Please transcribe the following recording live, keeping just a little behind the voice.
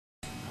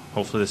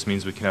hopefully this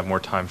means we can have more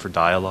time for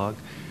dialogue.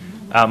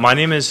 My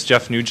name is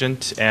Jeff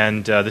Nugent,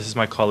 and this is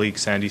my colleague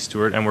Sandy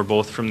Steward, and we're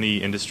both from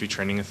the Industry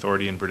Training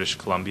Authority in British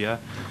Columbia.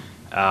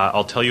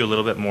 I'll tell you a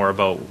little bit more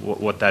about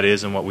what that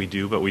is and what we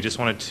do, but we just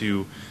wanted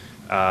to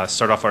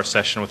start off our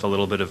session with a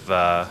little bit of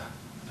a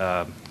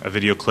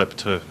video clip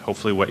to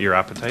hopefully whet your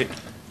appetite,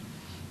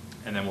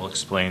 and then we'll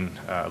explain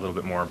a little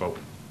bit more about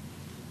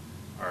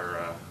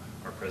our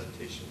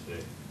presentation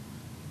today.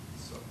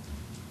 So.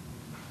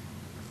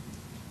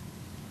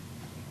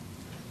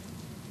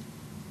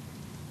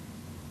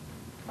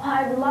 Well,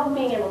 I love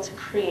being able to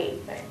create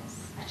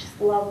things. I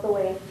just love the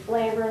way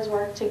flavors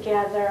work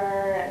together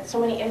and so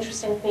many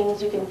interesting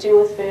things you can do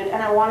with food,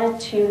 and I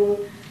wanted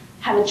to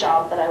have a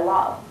job that I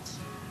loved.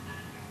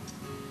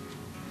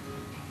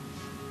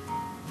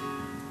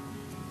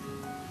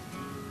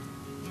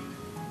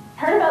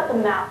 Heard about the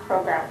MAP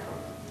program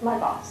from my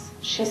boss.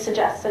 She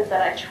suggested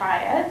that I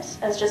try it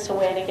as just a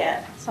way to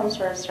get some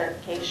sort of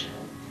certification.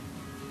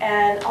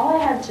 And all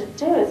I had to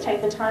do is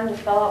take the time to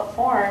fill out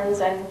forms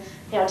and,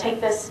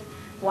 take this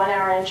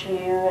 1-hour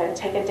interview and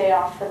take a day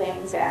off for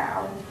the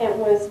exam. It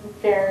was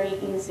very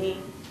easy.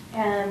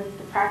 And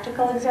the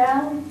practical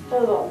exam, it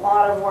was a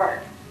lot of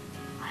work.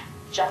 I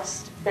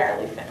just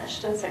barely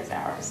finished in 6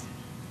 hours.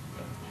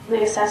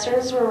 The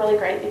assessors were really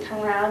great. They come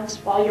around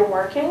while you're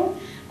working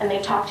and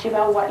they talk to you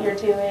about what you're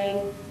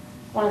doing.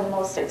 One of the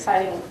most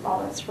exciting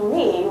moments for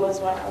me was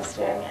when I was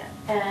doing it.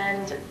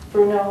 And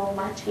Bruno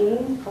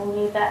Martin told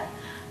me that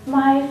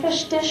my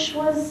fish dish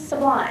was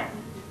sublime.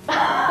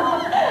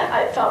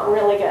 I felt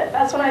really good.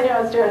 That's when I knew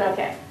I was doing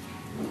okay.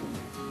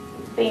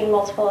 The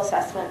multiple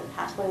assessment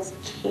pathways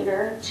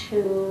cater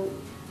to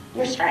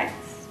your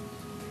strengths.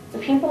 The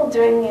people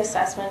doing the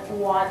assessment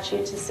want you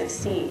to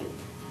succeed.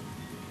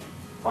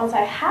 Once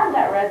I had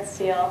that red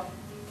seal,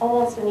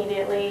 almost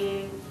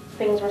immediately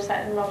things were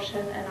set in motion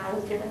and I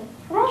was given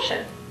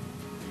promotion.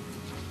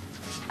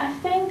 I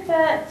think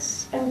that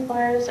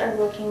employers are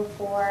looking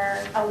for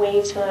a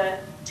way to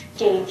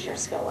gauge your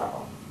skill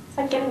level. It's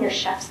like getting your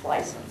chef's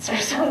license or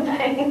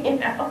something,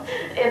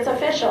 It's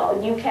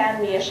official. You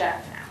can be a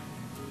chef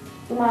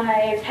now.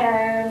 My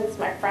parents,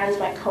 my friends,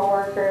 my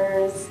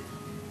coworkers,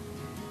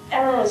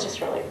 everyone was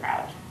just really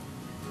proud.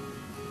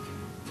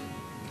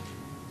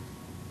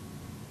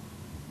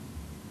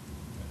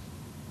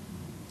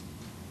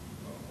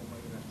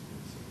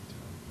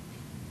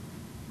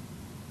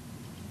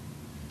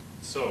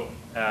 So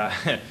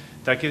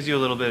that gives you a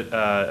little bit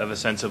of a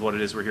sense of what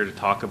it is we're here to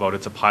talk about.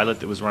 It's a pilot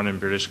that was run in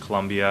British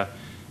Columbia,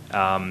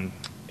 and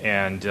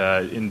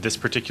in this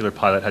particular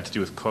pilot had to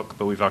do with cook,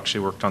 but we've actually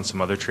worked on some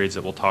other trades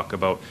that we'll talk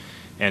about.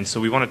 And so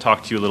we want to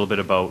talk to you a little bit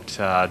about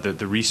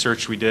the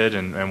research we did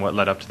and what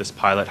led up to this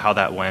pilot, how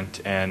that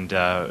went, and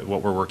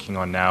what we're working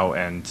on now,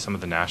 and some of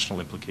the national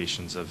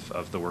implications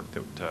of the work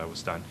that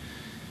was done.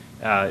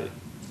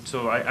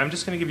 So I'm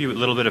just going to give you a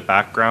little bit of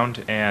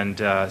background, and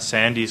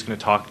Sandy is going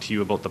to talk to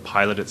you about the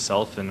pilot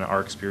itself and our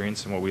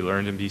experience and what we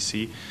learned in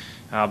BC.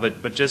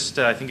 But just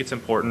I think it's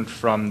important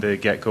from the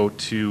get-go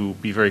to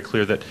be very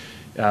clear that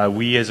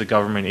we as a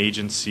government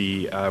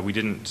agency, we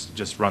didn't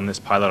just run this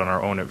pilot on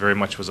our own. It very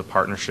much was a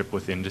partnership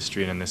with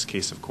industry, and in this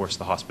case, of course,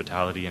 the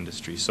hospitality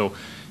industry. So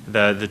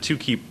the two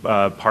key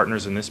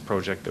partners in this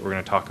project that we're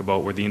going to talk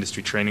about were the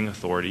Industry Training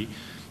Authority.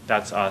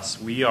 That's us.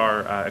 We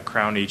are a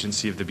Crown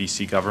agency of the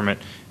BC government,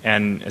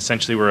 and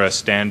essentially we're a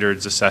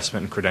standards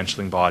assessment and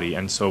credentialing body.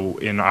 And so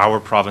in our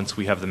province,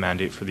 we have the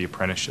mandate for the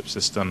apprenticeship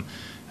system,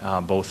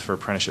 both for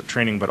apprenticeship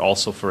training, but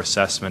also for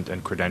assessment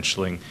and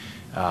credentialing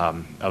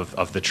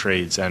of the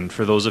trades. And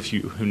for those of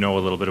you who know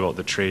a little bit about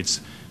the trades,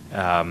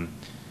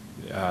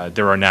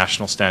 there are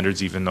national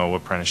standards, even though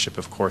apprenticeship,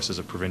 of course, is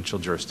a provincial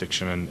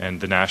jurisdiction, and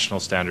the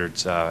national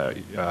standards,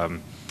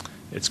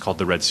 it's called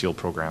the Red Seal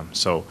program.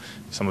 So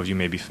some of you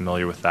may be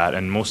familiar with that.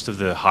 And most of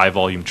the high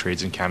volume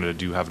trades in Canada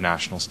do have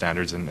national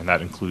standards, and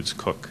that includes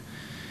cook.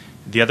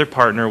 The other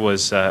partner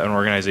was an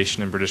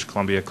organization in British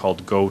Columbia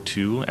called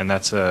Go2, and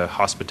that's a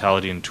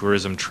hospitality and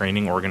tourism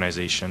training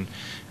organization.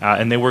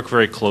 And they work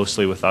very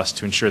closely with us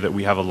to ensure that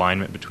we have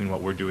alignment between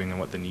what we're doing and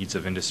what the needs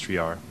of industry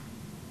are.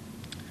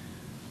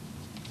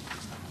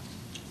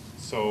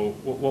 So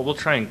what we'll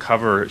try and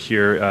cover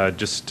here,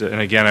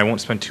 and again, I won't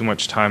spend too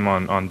much time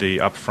on the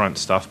upfront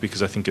stuff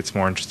because I think it's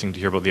more interesting to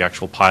hear about the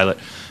actual pilot.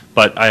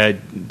 But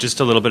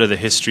just a little bit of the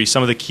history,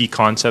 some of the key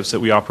concepts that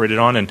we operated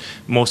on, and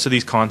most of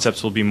these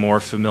concepts will be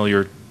more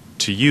familiar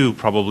to you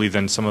probably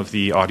than some of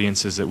the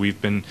audiences that we've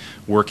been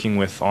working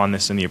with on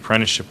this in the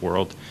apprenticeship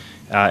world.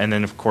 And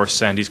then, of course,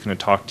 Sandy's going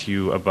to talk to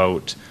you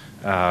about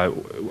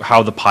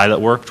how the pilot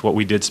worked, what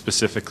we did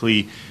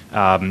specifically,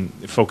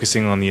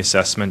 focusing on the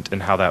assessment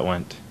and how that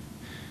went.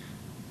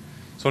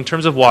 So in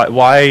terms of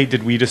why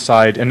did we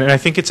decide, and I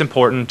think it's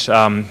important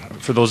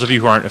for those of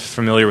you who aren't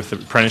familiar with the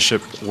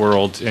apprenticeship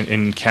world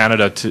in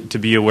Canada to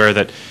be aware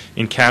that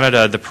in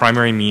Canada the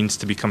primary means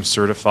to become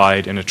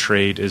certified in a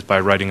trade is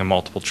by writing a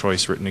multiple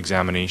choice written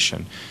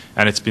examination.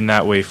 And it's been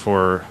that way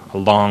for a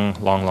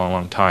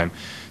long time.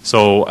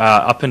 So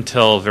up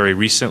until very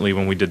recently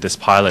when we did this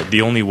pilot,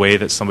 the only way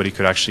that somebody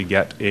could actually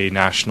get a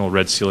national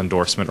Red Seal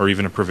endorsement or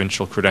even a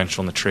provincial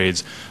credential in the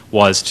trades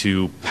was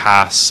to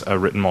pass a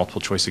written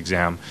multiple choice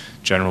exam,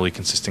 generally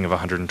consisting of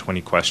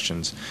 120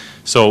 questions.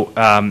 So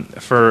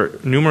for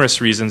numerous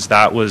reasons,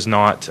 that was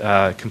not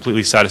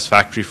completely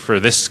satisfactory for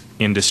this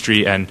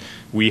industry, and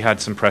we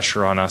had some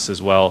pressure on us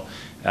as well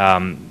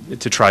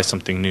to try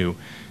something new.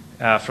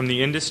 From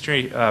the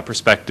industry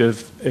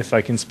perspective, if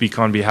I can speak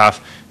on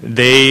behalf,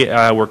 they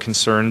were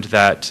concerned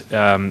that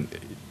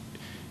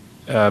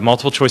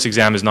multiple choice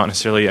exam is not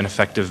necessarily an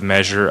effective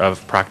measure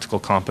of practical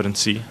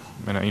competency,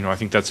 and I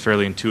think that's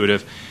fairly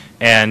intuitive.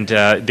 And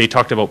they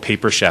talked about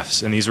paper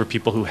chefs, and these were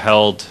people who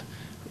held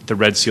the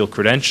Red Seal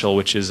credential,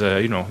 which is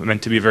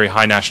meant to be a very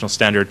high national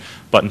standard,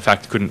 but in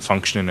fact couldn't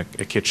function in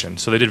a kitchen.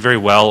 So they did very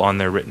well on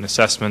their written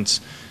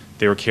assessments.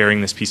 They were carrying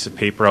this piece of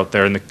paper out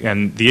there,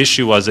 and the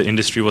issue was that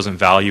industry wasn't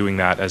valuing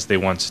that as they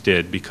once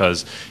did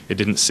because it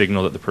didn't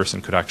signal that the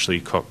person could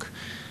actually cook.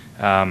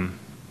 From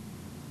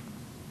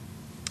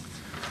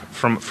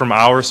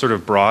our sort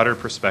of broader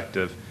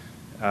perspective,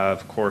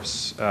 of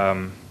course,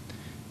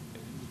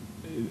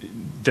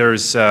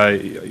 there's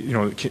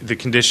the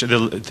condition,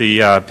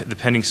 the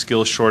pending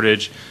skills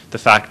shortage, the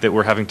fact that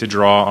we're having to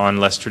draw on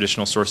less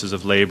traditional sources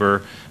of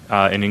labor,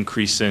 an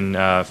increase in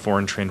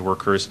foreign trained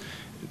workers.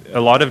 A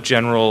lot of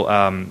general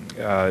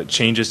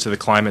changes to the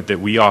climate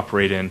that we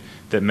operate in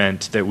that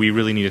meant that we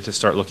really needed to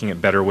start looking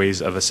at better ways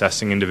of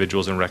assessing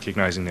individuals and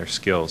recognizing their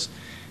skills.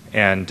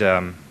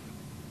 And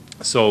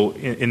so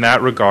in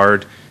that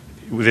regard,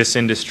 this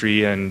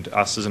industry and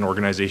us as an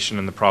organization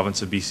in the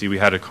province of BC, we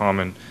had a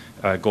common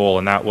goal,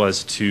 and that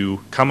was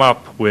to come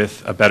up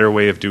with a better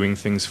way of doing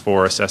things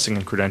for assessing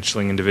and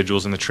credentialing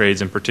individuals in the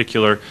trades, in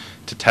particular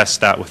to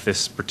test that with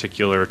this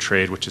particular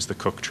trade, which is the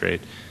cook trade.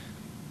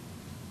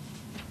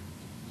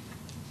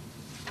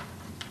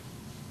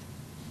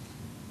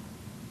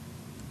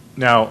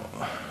 Now,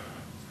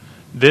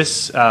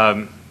 this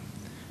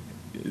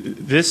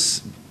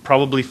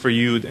probably for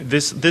you,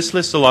 this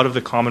lists a lot of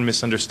the common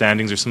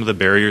misunderstandings or some of the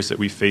barriers that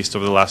we faced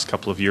over the last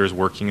couple of years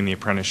working in the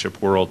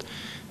apprenticeship world,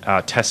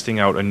 testing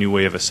out a new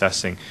way of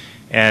assessing.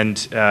 And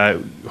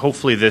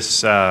hopefully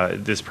this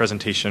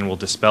presentation will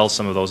dispel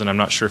some of those, and I'm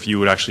not sure if you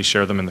would actually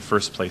share them in the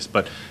first place,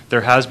 but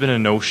there has been a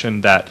notion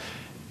that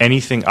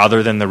anything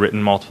other than the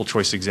written multiple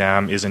choice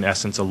exam is in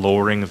essence a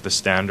lowering of the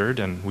standard,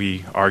 and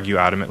we argue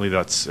adamantly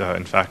that's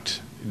in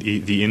fact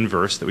the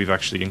inverse, that we've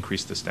actually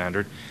increased the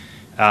standard.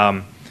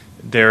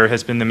 There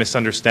has been the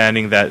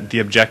misunderstanding that the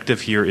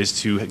objective here is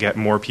to get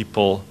more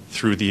people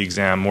through the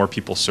exam, more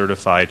people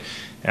certified.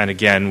 And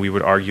again, we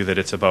would argue that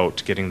it's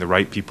about getting the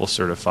right people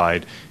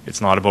certified. It's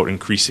not about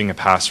increasing a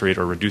pass rate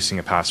or reducing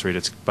a pass rate.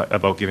 It's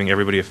about giving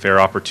everybody a fair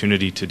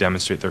opportunity to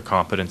demonstrate their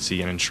competency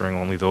and ensuring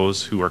only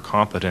those who are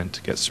competent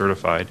get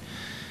certified.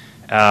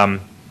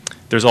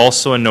 There's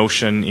also a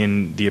notion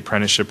in the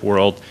apprenticeship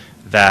world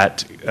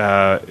that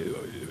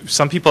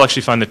some people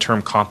actually find the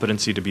term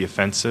competency to be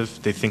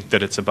offensive. They think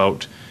that it's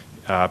about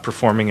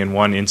performing in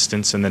one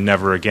instance and then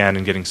never again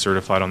and getting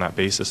certified on that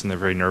basis, and they're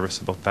very nervous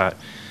about that.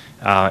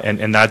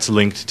 And that's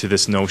linked to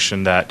this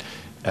notion that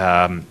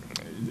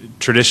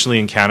traditionally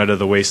in Canada,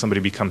 the way somebody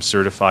becomes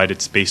certified,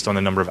 it's based on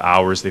the number of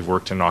hours they've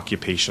worked in an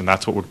occupation.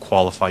 That's what would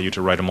qualify you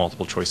to write a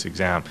multiple choice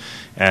exam.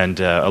 And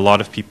a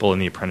lot of people in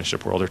the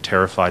apprenticeship world are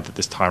terrified that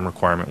this time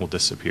requirement will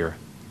disappear.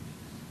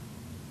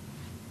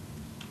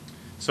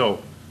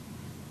 So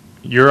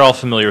you're all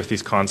familiar with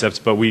these concepts,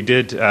 but we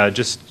did,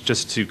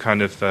 just to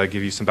kind of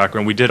give you some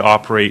background, we did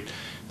operate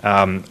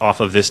off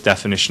of this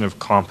definition of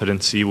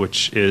competency,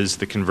 which is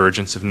the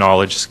convergence of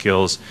knowledge,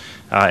 skills,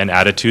 and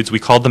attitudes. We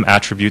called them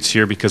attributes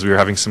here because we were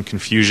having some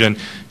confusion.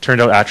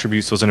 Turned out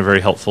attributes wasn't a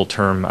very helpful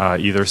term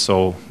either,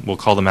 so we'll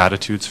call them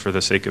attitudes for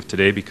the sake of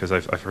today because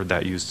I've heard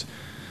that used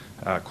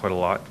quite a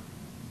lot.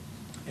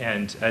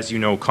 And as you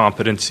know,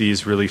 competency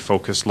is really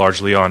focused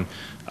largely on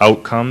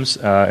outcomes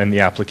and the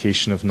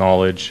application of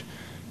knowledge,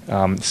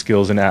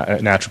 skills, and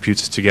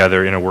attributes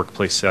together in a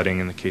workplace setting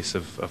in the case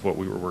of what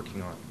we were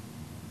working on.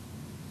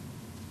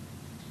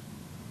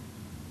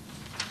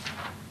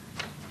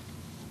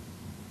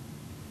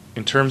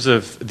 In terms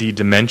of the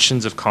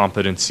dimensions of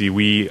competency,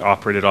 we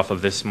operated off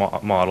of this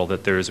model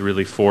that there's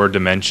really 4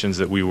 dimensions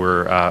that we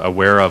were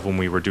aware of when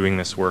we were doing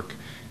this work: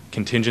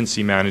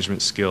 contingency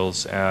management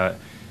skills,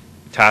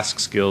 task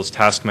skills,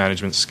 task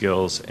management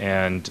skills,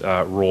 and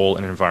role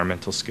and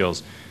environmental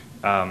skills.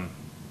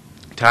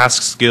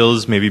 Task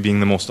skills maybe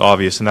being the most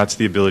obvious, and that's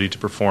the ability to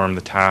perform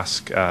the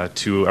task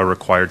to a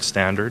required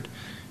standard.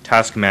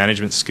 Task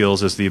management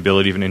skills is the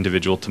ability of an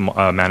individual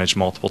to manage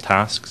multiple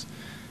tasks.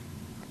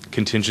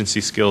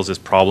 Contingency skills is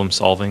problem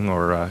solving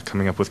or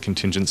coming up with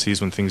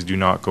contingencies when things do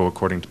not go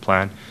according to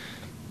plan.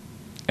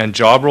 And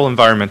job role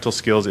environmental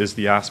skills is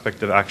the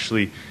aspect of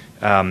actually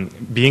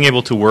being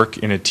able to work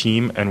in a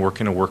team and work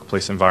in a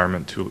workplace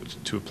environment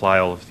to apply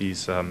all of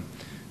these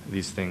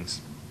things.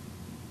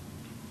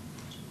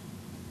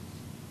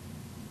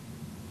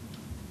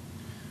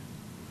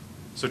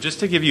 So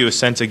just to give you a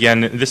sense,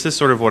 again, this is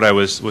sort of what I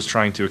was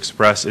trying to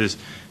express, is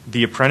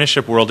the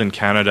apprenticeship world in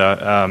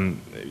Canada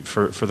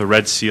for the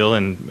Red Seal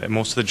and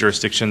most of the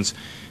jurisdictions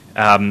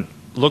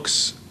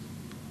looks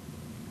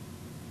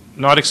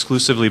not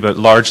exclusively but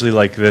largely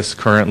like this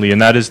currently,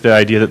 and that is the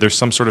idea that there's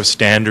some sort of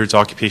standards,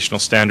 occupational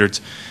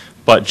standards,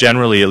 but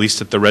generally, at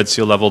least at the Red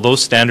Seal level,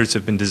 those standards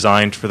have been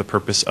designed for the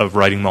purpose of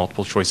writing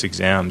multiple choice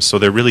exams. So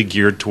they're really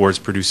geared towards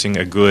producing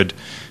a good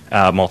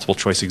multiple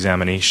choice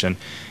examination.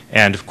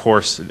 And of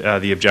course,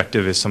 the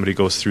objective is somebody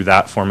goes through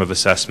that form of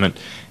assessment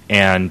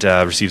and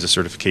receives a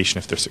certification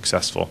if they're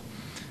successful.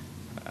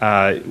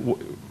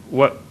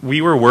 What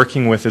we were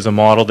working with is a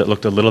model that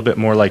looked a little bit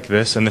more like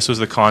this, and this was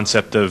the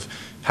concept of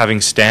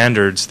having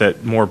standards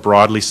that more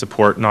broadly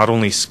support not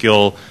only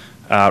skill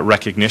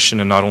recognition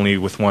and not only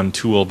with one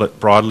tool, but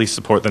broadly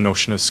support the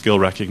notion of skill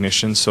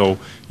recognition, so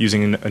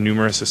using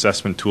numerous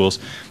assessment tools,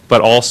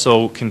 but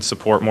also can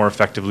support more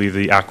effectively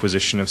the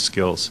acquisition of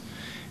skills,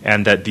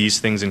 and that these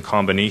things in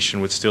combination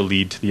would still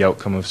lead to the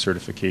outcome of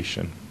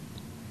certification.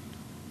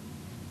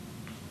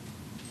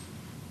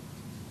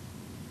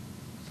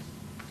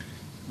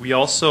 We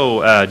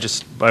also,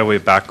 just by way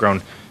of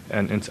background,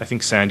 and I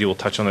think Sandy will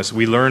touch on this,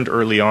 we learned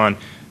early on,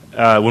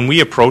 when we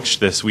approached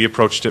this, we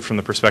approached it from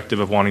the perspective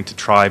of wanting to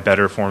try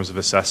better forms of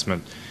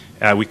assessment.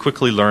 We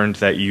quickly learned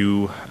that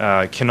you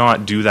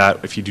cannot do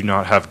that if you do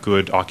not have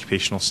good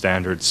occupational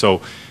standards.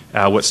 So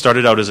what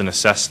started out as an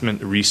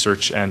assessment,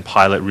 research, and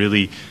pilot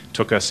really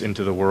took us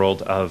into the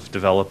world of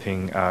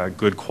developing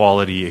good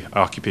quality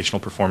occupational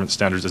performance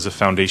standards as a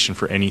foundation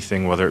for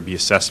anything, whether it be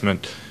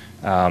assessment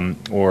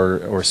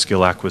or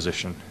skill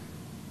acquisition.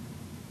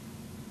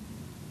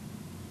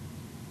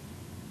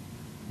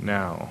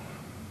 Now,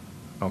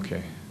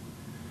 okay,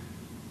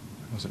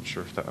 I wasn't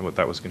sure if what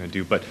that was going to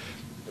do, but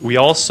we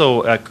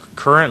also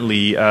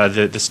currently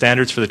the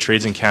standards for the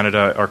trades in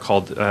Canada are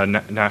called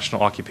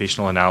National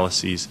Occupational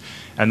Analyses,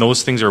 and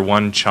those things are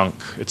one chunk.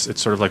 It's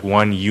sort of like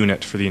one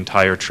unit for the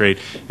entire trade.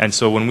 And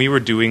so when we were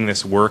doing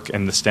this work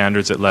and the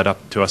standards that led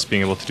up to us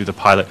being able to do the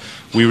pilot,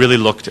 we really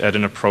looked at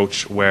an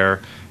approach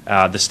where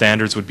the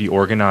standards would be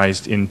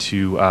organized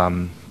into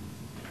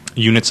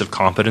units of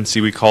competency,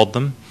 we called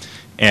them,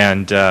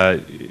 and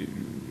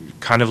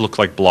kind of look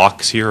like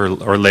blocks here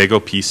or Lego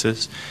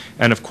pieces.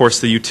 And of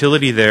course the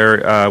utility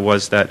there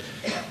was that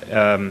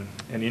an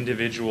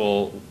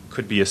individual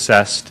could be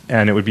assessed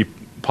and it would be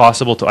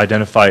possible to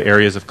identify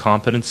areas of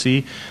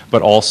competency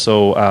but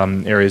also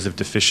areas of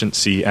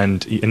deficiency,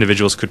 and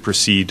individuals could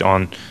proceed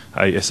on,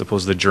 I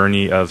suppose, the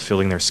journey of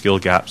filling their skill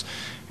gaps.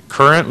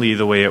 Currently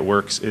the way it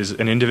works is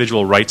an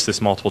individual writes this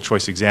multiple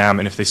choice exam,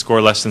 and if they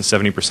score less than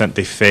 70%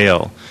 they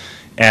fail.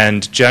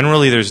 And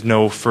generally there's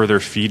no further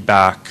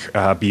feedback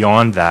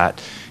beyond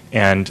that,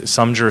 and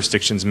some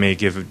jurisdictions may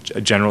give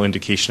a general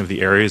indication of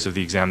the areas of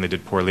the exam they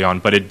did poorly on,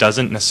 but it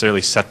doesn't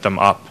necessarily set them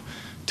up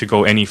to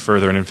go any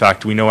further. And in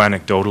fact, we know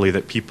anecdotally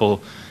that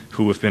people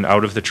who have been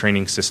out of the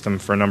training system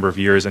for a number of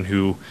years and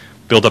who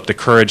build up the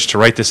courage to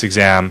write this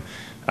exam,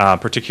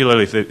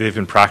 particularly if they've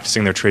been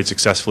practicing their trade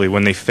successfully,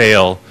 when they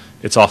fail,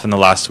 it's often the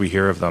last we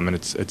hear of them, and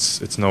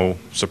it's no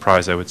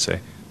surprise, I would say.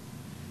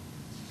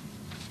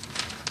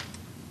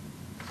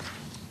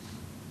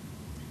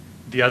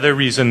 The other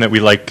reason that we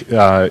like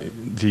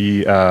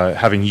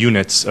having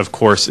units, of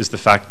course, is the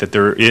fact that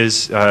there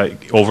is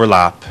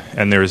overlap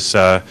and there's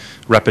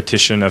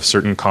repetition of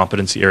certain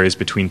competency areas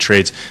between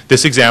trades.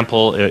 This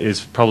example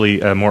is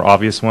probably a more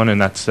obvious one, and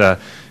that's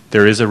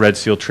there is a Red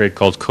Seal trade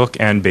called cook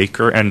and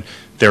baker, and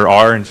there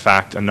are, in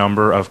fact, a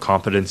number of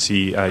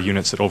competency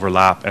units that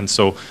overlap. And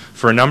so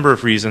for a number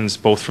of reasons,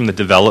 both from the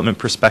development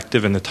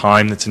perspective and the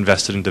time that's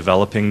invested in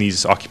developing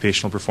these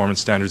occupational performance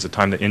standards, the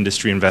time that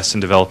industry invests in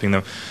developing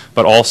them,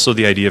 but also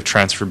the idea of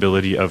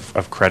transferability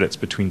of credits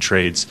between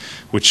trades,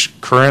 which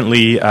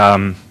currently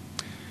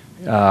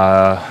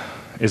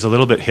is a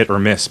little bit hit or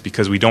miss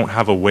because we don't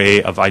have a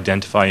way of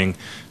identifying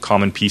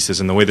common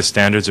pieces, and the way the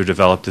standards are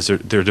developed is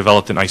they're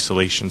developed in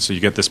isolation. So you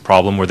get this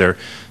problem where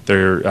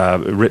they're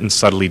written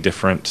subtly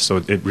different, so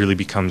it really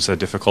becomes a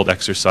difficult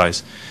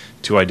exercise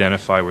to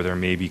identify where there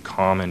may be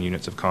common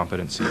units of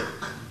competency.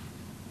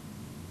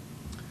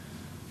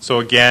 So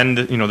again,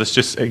 this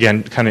just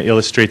again kind of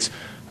illustrates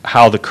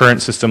how the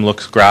current system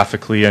looks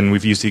graphically, and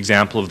we've used the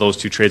example of those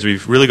two trades.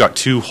 We've really got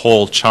two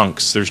whole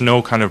chunks. There's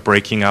no kind of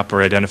breaking up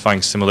or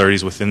identifying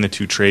similarities within the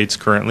two trades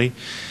currently.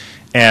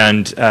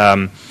 And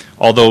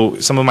although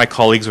some of my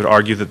colleagues would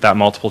argue that that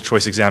multiple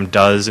choice exam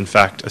does in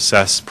fact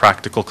assess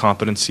practical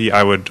competency,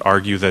 I would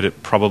argue that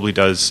it probably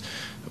doesn't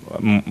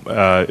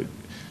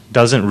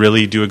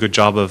really do a good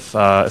job of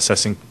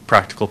assessing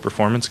practical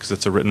performance because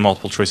it's a written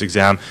multiple choice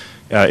exam.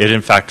 It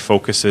in fact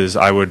focuses,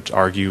 I would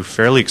argue,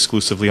 fairly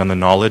exclusively on the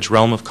knowledge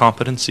realm of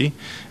competency,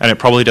 and it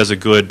probably does a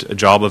good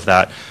job of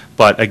that.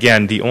 But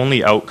again, the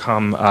only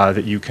outcome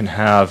that you can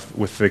have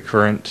with the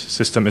current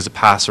system is a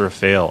pass or a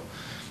fail.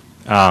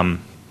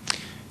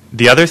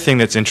 The other thing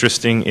that's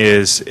interesting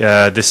is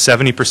this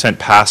 70%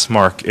 pass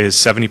mark is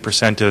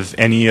 70% of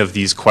any of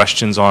these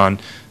questions on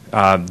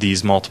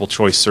these multiple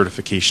choice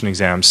certification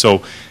exams.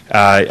 So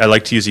I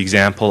like to use the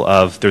example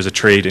of there's a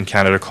trade in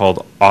Canada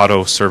called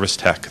auto service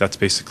tech. That's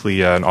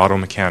basically an auto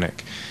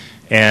mechanic.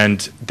 And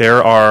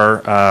there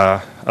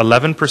are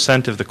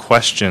 11% of the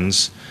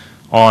questions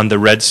on the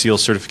Red Seal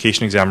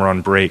certification exam are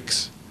on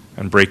brakes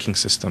and braking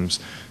systems.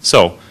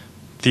 So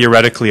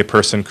theoretically, a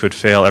person could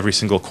fail every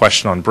single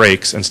question on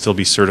brakes and still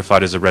be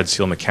certified as a Red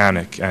Seal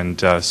mechanic and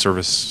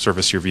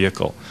service your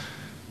vehicle,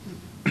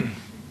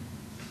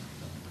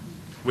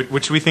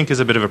 which we think is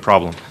a bit of a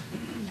problem.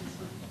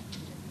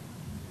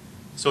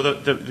 So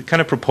the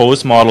kind of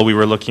proposed model we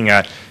were looking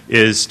at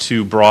is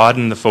to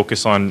broaden the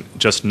focus on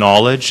just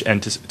knowledge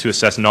and to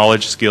assess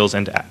knowledge, skills,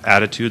 and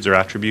attitudes or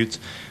attributes,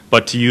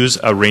 but to use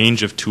a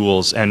range of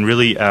tools. And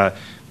really,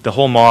 the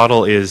whole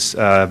model is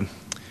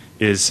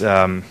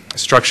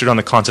structured on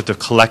the concept of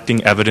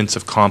collecting evidence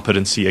of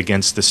competency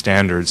against the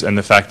standards and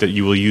the fact that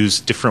you will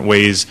use different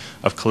ways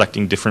of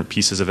collecting different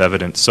pieces of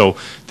evidence. So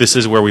this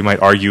is where we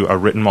might argue a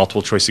written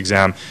multiple choice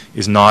exam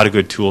is not a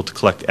good tool to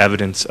collect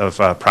evidence of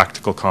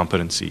practical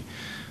competency.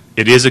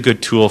 It is a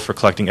good tool for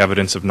collecting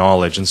evidence of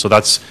knowledge, and so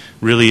that's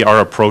really our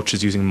approach,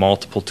 is using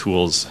multiple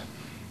tools.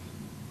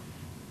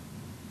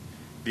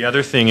 The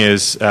other thing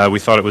is we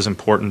thought it was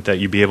important that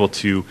you be able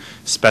to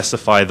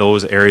specify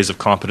those areas of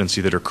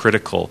competency that are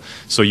critical.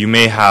 So you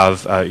may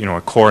have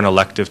a core and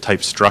elective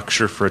type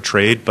structure for a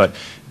trade, but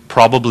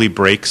probably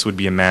brakes would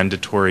be a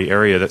mandatory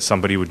area that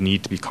somebody would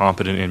need to be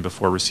competent in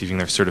before receiving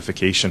their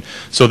certification.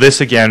 So this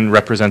again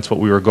represents what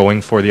we were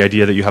going for, the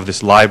idea that you have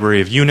this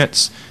library of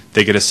units.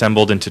 They get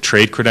assembled into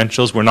trade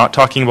credentials. We're not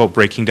talking about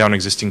breaking down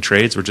existing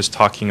trades. We're just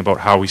talking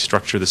about how we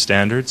structure the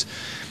standards.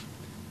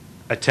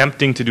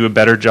 Attempting to do a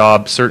better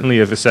job, certainly,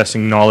 of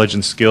assessing knowledge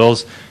and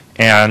skills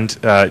and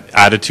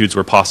attitudes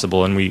where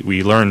possible. And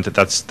we learned that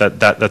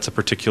that's a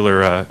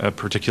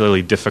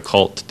particularly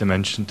difficult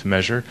dimension to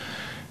measure.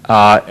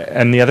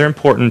 And the other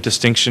important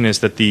distinction is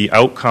that the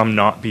outcome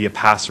not be a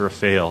pass or a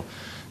fail.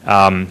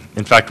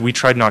 In fact, we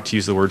tried not to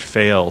use the word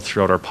fail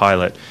throughout our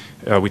pilot.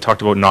 We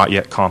talked about not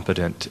yet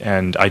competent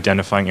and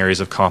identifying areas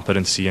of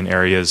competency in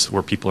areas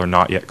where people are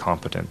not yet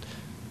competent.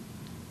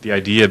 The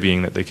idea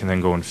being that they can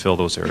then go and fill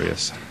those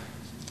areas.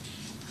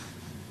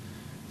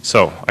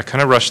 So I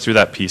kind of rushed through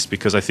that piece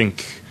because I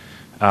think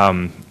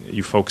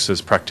you folks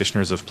as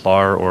practitioners of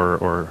PLAR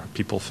or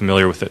people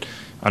familiar with it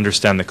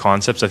understand the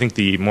concepts. I think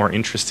the more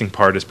interesting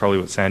part is probably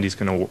what Sandy's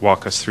going to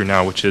walk us through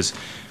now, which is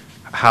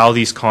how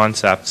these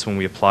concepts, when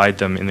we applied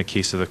them in the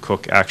case of the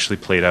cook, actually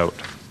played out.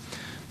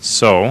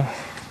 So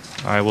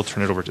I will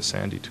turn it over to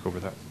Sandy to go over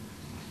that.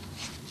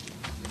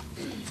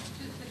 The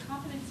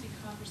competency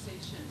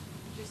conversation,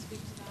 could you speak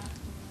to that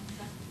for 1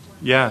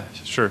 second? Yeah,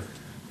 sure.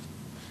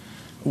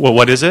 Well,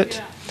 what is it?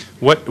 Yeah.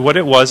 What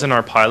it was in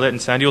our pilot,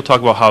 and Sandy will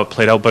talk about how it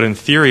played out, but in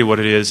theory what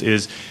it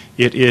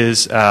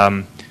is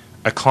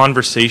a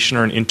conversation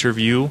or an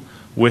interview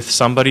with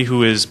somebody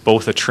who is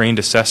both a trained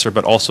assessor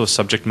but also a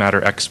subject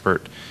matter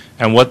expert.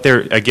 And what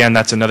they're, again,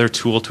 that's another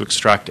tool to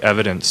extract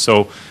evidence.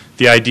 So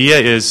the idea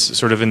is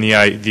sort of in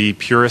the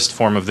purest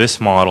form of this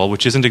model,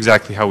 which isn't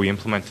exactly how we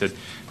implemented,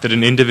 that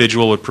an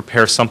individual would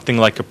prepare something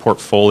like a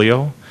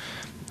portfolio.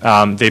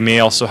 They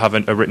may also have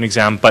a written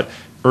exam, but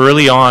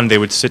early on they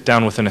would sit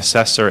down with an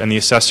assessor, and the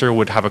assessor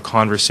would have a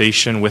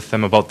conversation with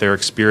them about their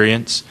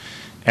experience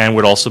and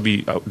would also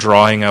be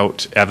drawing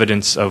out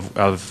evidence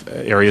of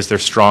areas they're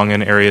strong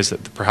in, areas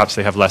that perhaps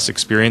they have less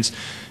experience.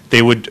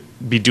 They would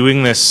be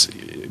doing this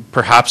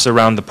perhaps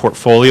around the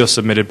portfolio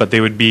submitted, but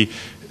they would be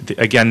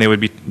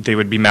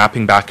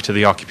mapping back to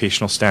the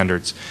occupational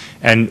standards.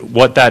 And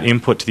what that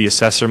input to the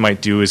assessor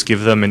might do is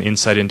give them an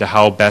insight into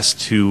how best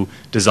to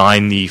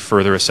design the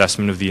further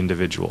assessment of the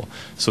individual.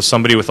 So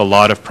somebody with a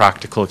lot of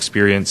practical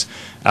experience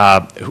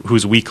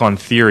who's weak on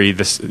theory,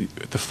 the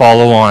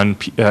follow-on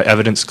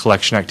evidence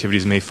collection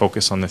activities may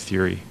focus on the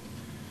theory.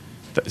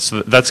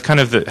 So that's kind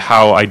of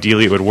how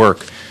ideally it would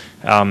work.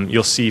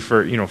 You'll see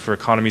for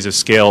economies of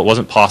scale, it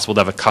wasn't possible to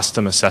have a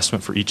custom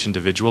assessment for each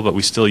individual, but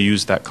we still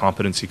used that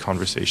competency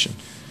conversation.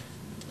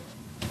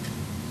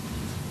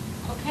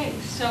 Okay,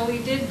 so we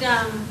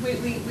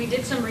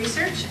did some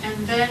research,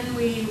 and then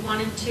we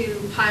wanted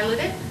to pilot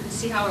it and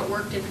see how it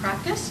worked in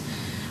practice.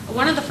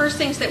 One of the first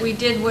things that we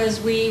did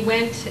was we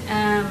went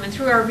and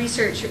through our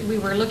research, we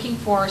were looking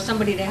for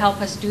somebody to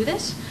help us do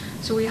this.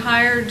 So we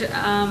hired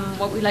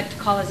what we like to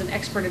call as an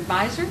expert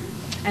advisor.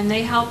 And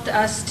they helped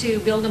us to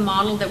build a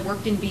model that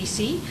worked in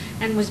BC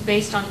and was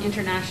based on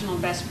international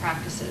best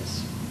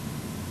practices.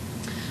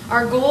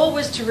 Our goal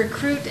was to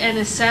recruit and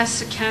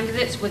assess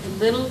candidates with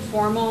little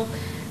formal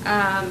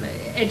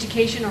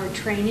education or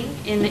training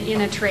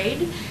in a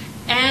trade,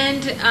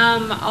 and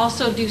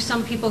also do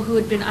some people who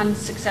had been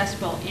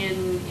unsuccessful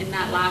in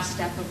that last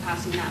step of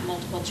passing that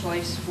multiple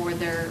choice for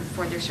their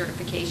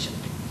certification.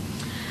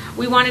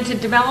 We wanted to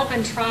develop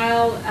and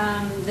trial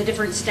the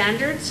different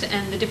standards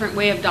and the different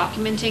way of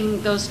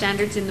documenting those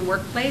standards in the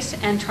workplace,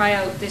 and try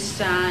out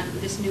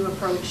this new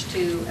approach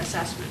to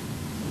assessment.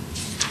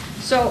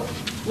 So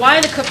why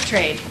the cook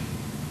trade?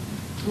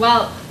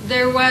 Well,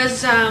 there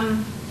was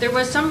there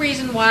was some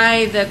reason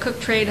why the cook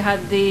trade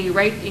had the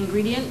right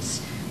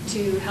ingredients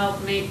to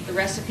help make the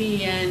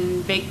recipe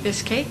and bake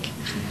this cake.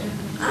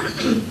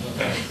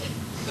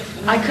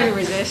 I couldn't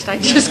resist. I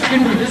just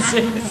couldn't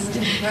resist.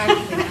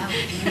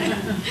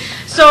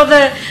 So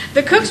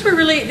the cooks were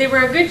they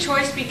were a good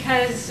choice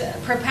because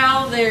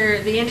Propel,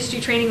 the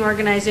industry training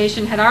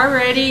organization, had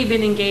already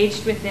been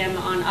engaged with them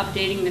on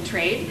updating the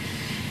trade.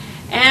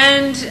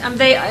 And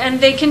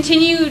they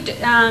continued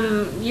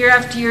year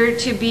after year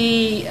to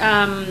be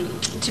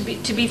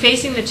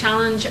facing the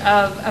challenge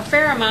of a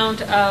fair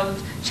amount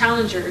of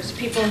challengers,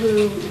 people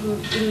who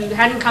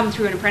hadn't come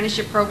through an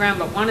apprenticeship program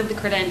but wanted the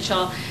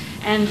credential,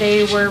 and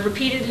they were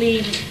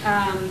repeatedly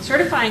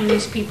certifying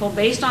these people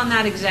based on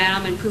that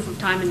exam and proof of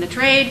time in the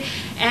trade,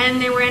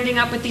 and they were ending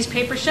up with these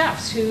paper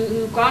chefs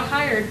who got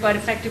hired but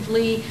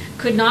effectively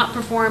could not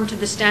perform to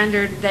the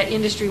standard that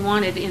industry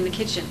wanted in the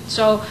kitchen.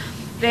 So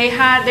they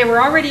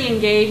were already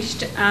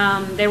engaged,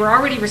 they were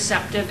already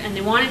receptive, and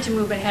they wanted to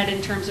move ahead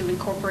in terms of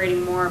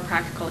incorporating more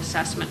practical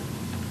assessment.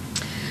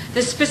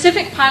 The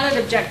specific pilot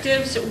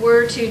objectives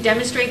were to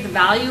demonstrate the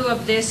value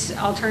of this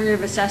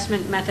alternative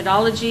assessment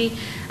methodology.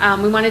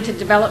 We wanted to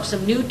develop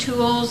some new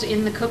tools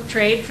in the cook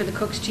trade for the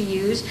cooks to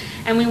use,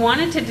 and we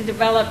wanted to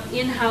develop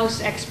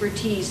in-house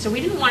expertise. So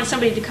we didn't want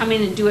somebody to come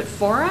in and do it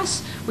for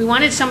us. We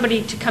wanted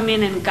somebody to come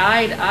in and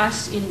guide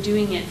us in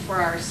doing it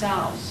for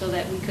ourselves so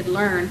that we could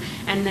learn,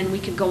 and then we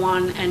could go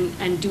on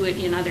and do it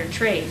in other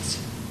trades.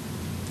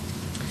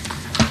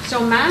 So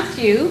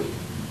Matthew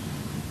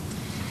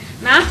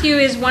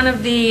is one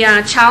of the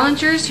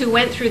challengers who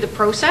went through the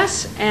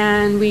process,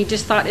 and we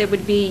just thought it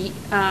would be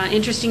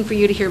interesting for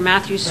you to hear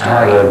Matthew's story.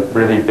 I have a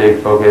really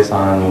big focus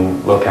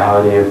on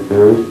locality of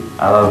food.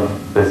 I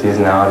love the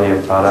seasonality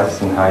of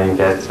products and how you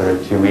get sort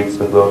of 2 weeks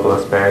of local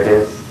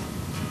asparagus.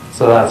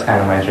 So that's kind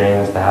of my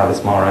dream, is to have a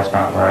small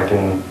restaurant where I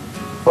can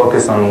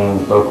focus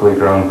on locally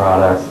grown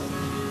products.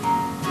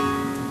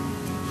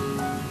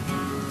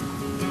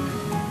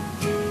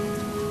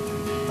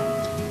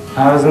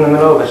 I was in the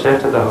middle of a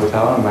shift at the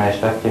hotel, and my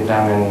chef came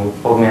down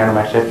and pulled me out of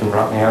my shift and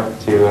brought me up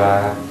to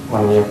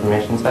one of the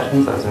information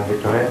sessions. I was in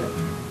Victoria.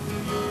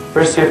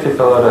 First, you have to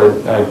fill out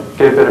a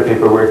good bit of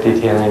paperwork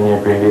detailing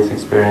your previous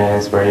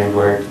experience, where you've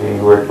worked, who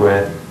you worked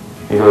with.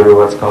 You go to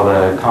what's called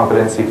a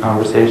competency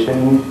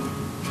conversation,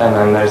 and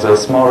then there's a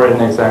small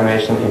written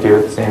examination that you do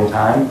at the same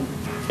time.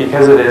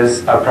 Because it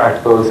is a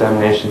practical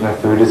examination, the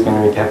food is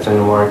going to be kept in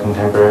a more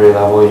contemporary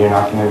level. You're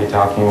not going to be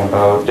talking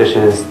about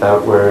dishes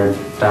that were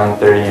done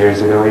 30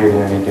 years ago. You're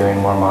going to be doing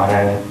more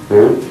modern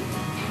food.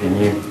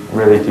 You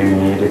really do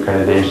need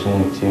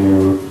accreditation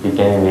to be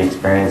gaining the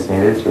experience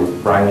needed to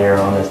run your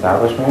own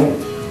establishment.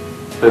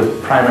 The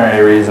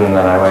primary reason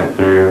that I went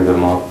through the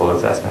multiple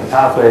assessment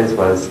pathways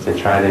was to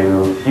try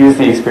to use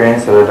the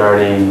experience that I'd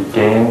already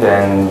gained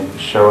and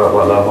show at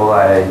what level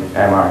I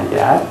am already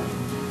at.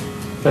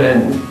 But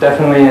it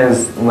definitely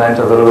has lent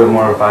a little bit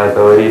more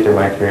viability to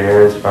my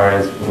career as far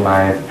as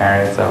my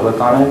parents' outlook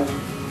on it.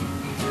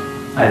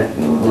 I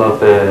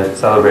love the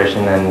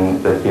celebration and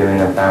the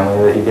feeling of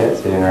family that you get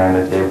sitting around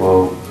a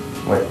table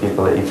with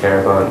people that you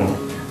care about,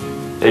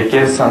 and it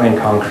gives something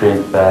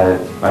concrete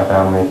that my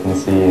family can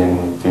see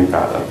and be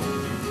proud of.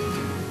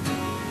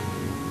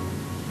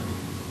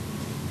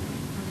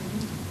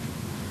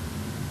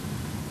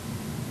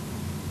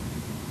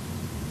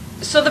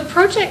 So the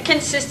project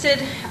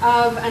consisted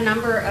of a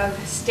number of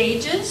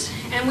stages,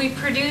 and we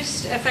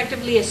produced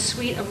effectively a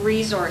suite of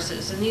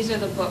resources, and these are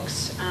the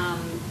books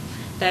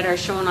that are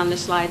shown on the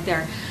slide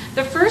there.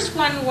 The first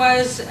one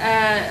was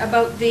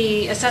about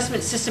the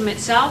assessment system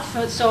itself.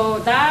 So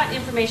that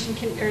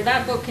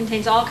that book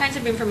contains all kinds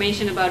of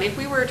information about if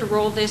we were to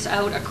roll this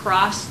out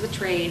across the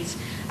trades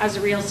as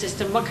a real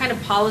system, what kind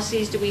of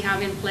policies do we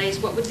have in place,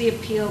 what would the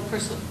appeal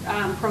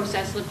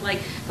process look like,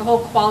 the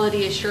whole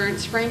quality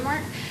assurance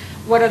framework.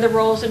 What are the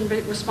roles and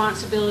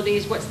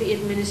responsibilities? What's the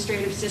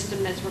administrative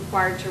system that's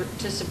required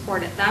to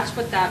support it? That's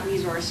what that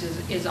resource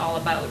is all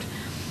about.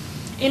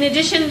 In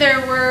addition,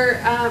 there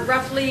were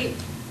roughly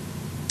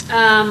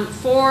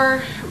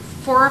four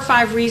or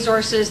five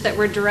resources that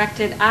were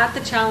directed at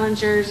the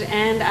challengers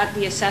and at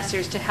the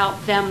assessors to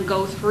help them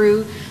go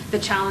through the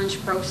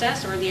challenge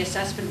process or the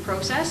assessment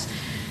process.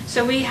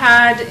 So we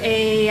had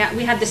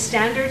the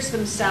standards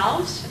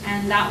themselves,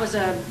 and that was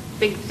a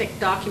big, thick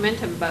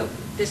document of about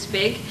this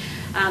big.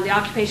 The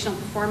occupational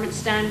performance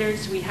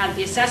standards. We had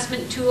the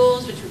assessment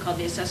tools, which we called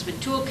the assessment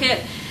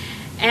toolkit,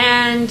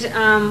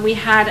 and we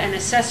had an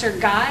assessor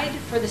guide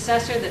for the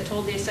assessor that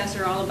told the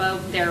assessor all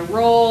about their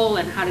role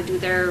and how to do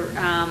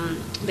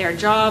their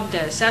job,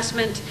 the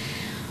assessment.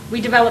 We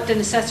developed an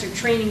assessor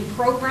training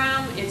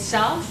program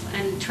itself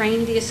and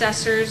trained the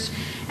assessors,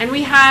 and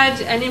we had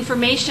an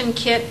information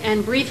kit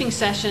and briefing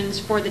sessions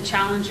for the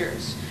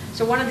challengers.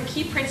 So one of the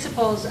key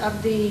principles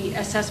of the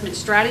assessment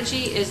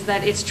strategy is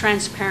that it's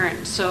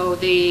transparent. So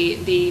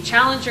the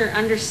challenger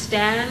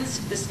understands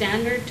the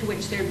standard to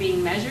which they're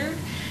being measured,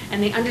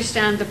 and they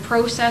understand the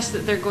process that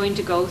they're going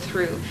to go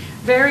through.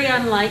 Very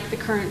unlike the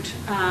current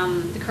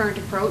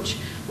approach,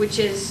 which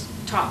is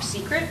top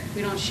secret.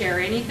 We don't share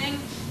anything.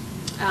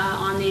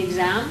 on the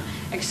exam,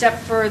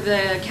 except for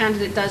the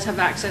candidate does have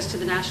access to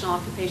the National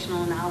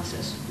Occupational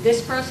Analysis.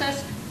 This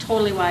process,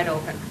 totally wide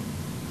open.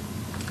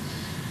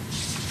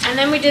 And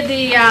then we did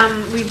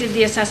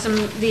the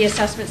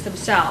assessments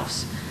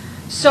themselves.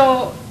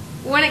 So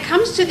when it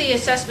comes to the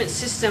assessment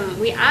system,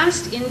 we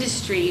asked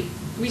industry.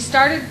 We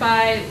started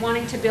by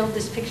wanting to build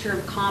this picture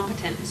of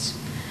competence.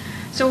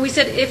 So we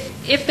said,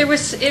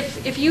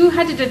 if you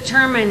had to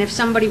determine if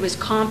somebody was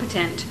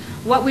competent,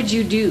 what would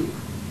you do?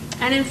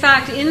 And in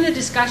fact, in the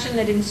discussion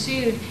that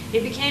ensued,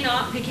 it became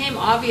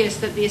obvious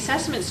that the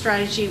assessment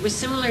strategy was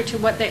similar to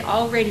what they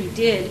already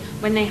did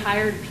when they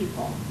hired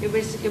people.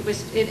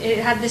 It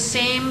had the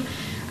same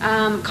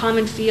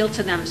common feel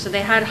to them. So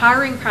they had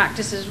hiring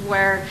practices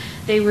where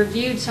they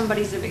reviewed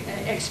somebody's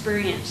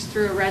experience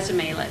through a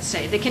resume, let's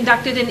say. They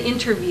conducted an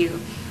interview.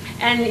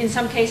 And in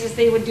some cases,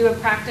 they would do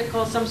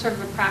some sort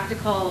of a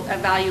practical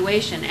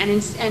evaluation. And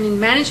in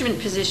management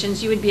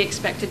positions, you would be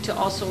expected to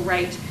also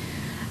write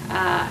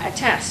a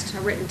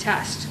written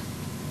test.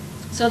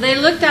 So they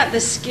looked at the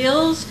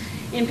skills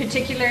in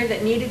particular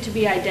that needed to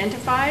be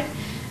identified.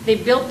 They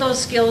built those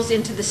skills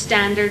into the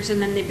standards,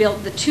 and then they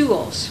built the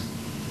tools.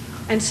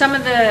 And some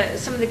of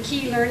the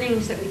key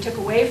learnings that we took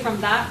away from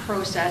that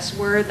process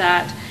were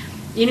that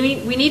we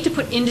need to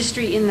put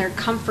industry in their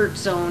comfort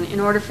zone in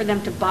order for them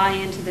to buy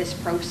into this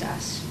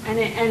process. And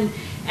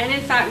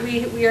in fact,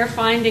 we are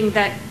finding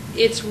that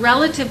it's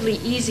relatively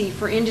easy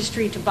for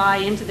industry to buy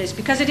into this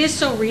because it is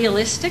so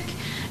realistic,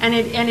 and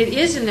it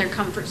is in their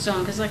comfort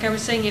zone, because like I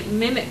was saying, it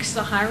mimics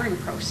the hiring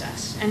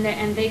process, and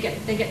they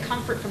get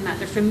comfort from that.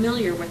 They're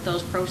familiar with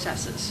those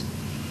processes.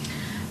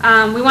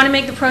 We want to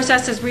make the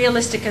process as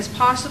realistic as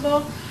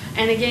possible,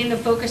 and again, the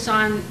focus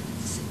on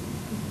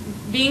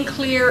being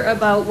clear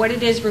about what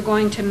it is we're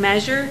going to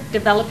measure,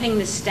 developing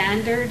the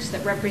standards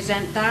that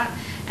represent that,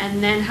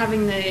 and then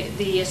having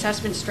the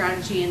assessment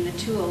strategy and the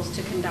tools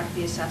to conduct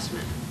the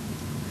assessment.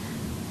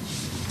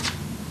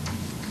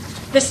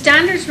 The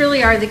standards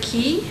really are the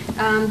key.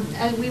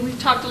 As we've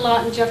talked a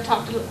lot, and Jeff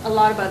talked a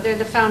lot about, they're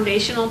the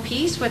foundational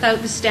piece.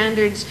 Without the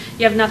standards,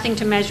 you have nothing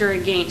to measure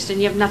against,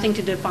 and you have nothing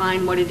to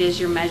define what it is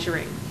you're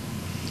measuring.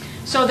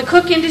 So the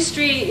cook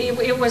industry,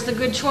 it was the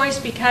good choice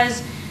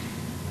because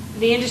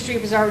the industry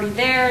was already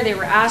there. They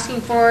were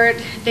asking for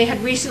it. They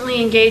had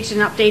recently engaged in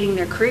updating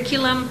their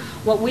curriculum.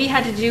 What we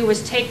had to do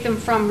was take them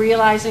from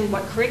realizing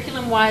what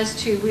curriculum was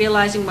to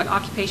realizing what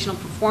occupational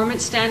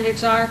performance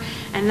standards are,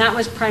 and that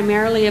was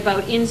primarily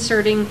about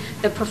inserting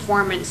the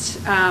performance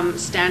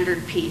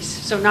standard piece.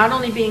 So not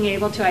only being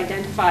able to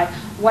identify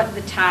what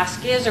the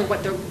task is or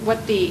what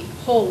the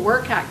whole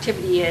work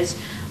activity is,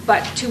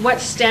 but to what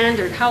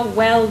standard, how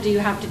well do you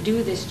have to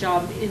do this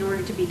job in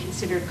order to be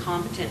considered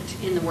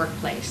competent in the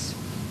workplace.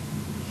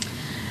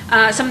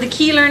 Some of the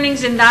key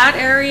learnings in that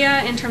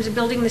area in terms of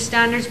building the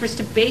standards was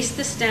to base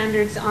the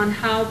standards on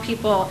how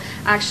people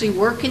actually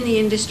work in the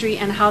industry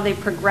and how they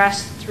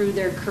progress through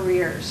their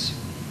careers.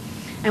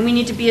 And we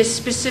need to be as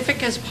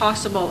specific as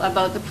possible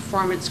about the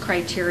performance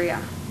criteria.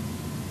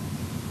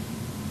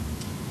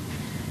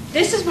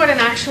 This is what an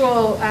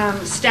actual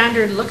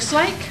standard looks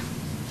like.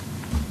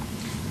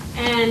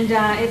 And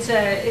it's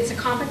a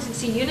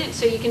competency unit,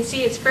 so you can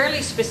see it's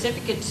fairly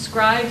specific. It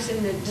describes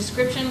in the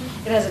description,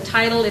 it has a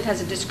title, it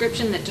has a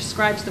description that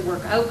describes the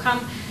work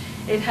outcome.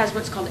 It has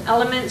what's called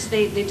elements.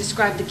 They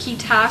describe the key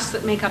tasks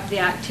that make up the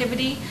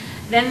activity.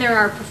 Then there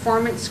are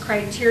performance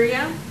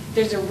criteria.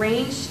 There's a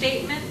range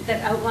statement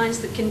that outlines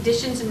the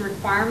conditions and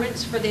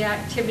requirements for the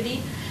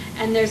activity.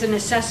 And there's an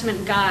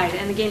assessment guide.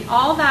 And again,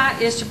 all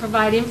that is to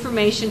provide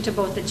information to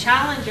both the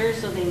challenger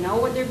so they know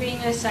what they're being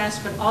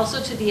assessed, but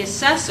also to the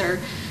assessor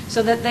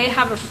so that they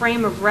have a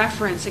frame of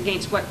reference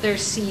against what they're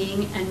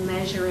seeing and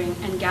measuring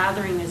and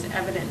gathering as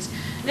evidence.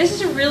 This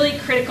is a really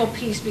critical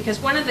piece because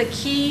one of the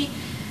key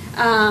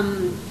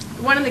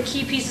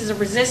pieces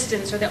of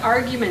resistance or the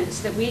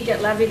arguments that we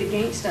get levied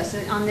against us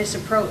on this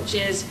approach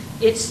is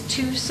it's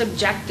too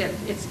subjective.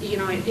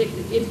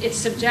 It's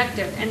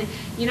subjective, and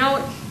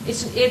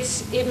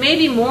it may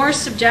be more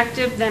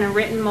subjective than a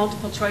written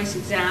multiple choice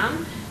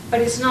exam,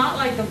 but it's not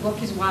like the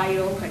book is wide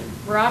open.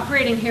 We're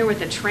operating here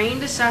with a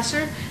trained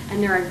assessor,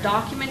 and there are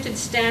documented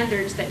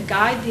standards that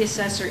guide the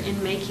assessor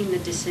in making the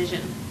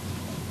decision.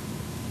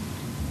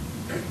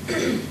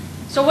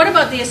 So what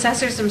about the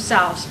assessors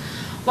themselves?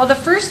 Well, the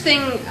first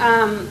thing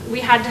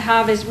we had to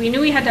have is we knew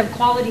we had to have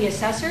quality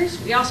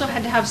assessors. We also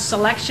had to have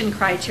selection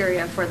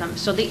criteria for them.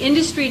 So the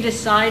industry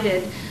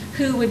decided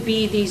who would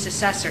be these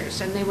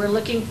assessors, and they were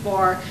looking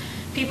for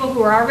people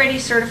who are already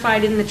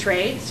certified in the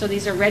trade. So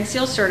these are Red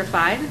Seal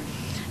certified.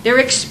 They're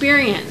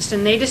experienced,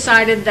 and they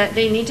decided that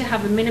they need to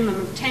have a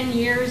minimum of 10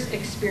 years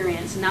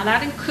experience. Now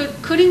that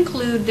could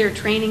include their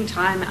training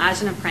time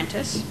as an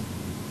apprentice.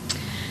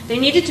 They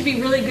needed to be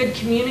really good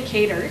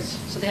communicators,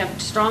 so they have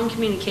strong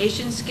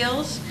communication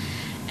skills,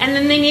 and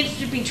then they needed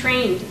to be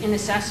trained in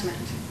assessment.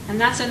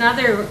 And that's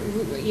another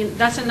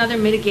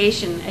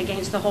mitigation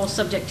against the whole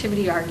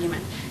subjectivity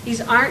argument.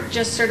 These aren't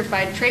just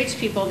certified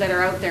tradespeople that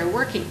are out there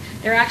working.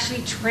 They're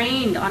actually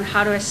trained on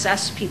how to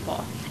assess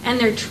people, and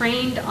they're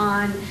trained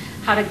on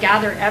how to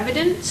gather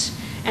evidence,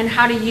 and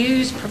how to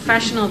use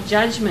professional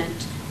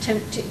judgment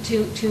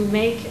to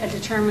make a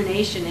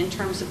determination in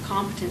terms of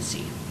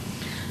competency.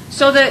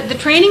 So the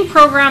training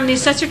program, the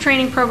assessor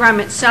training program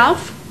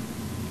itself,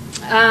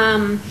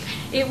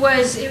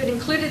 it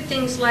included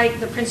things like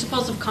the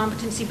principles of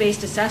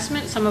competency-based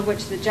assessment, some of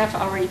which that Jeff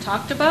already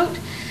talked about,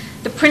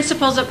 the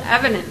principles of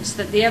evidence,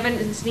 that the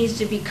evidence needs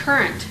to be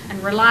current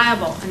and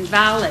reliable and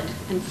valid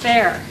and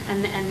fair,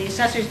 and the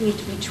assessors need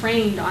to be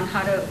trained on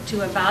how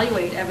to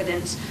evaluate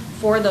evidence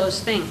for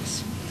those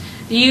things.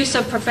 The use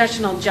of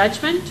professional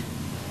judgment,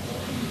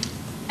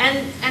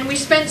 and we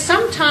spent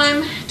some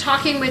time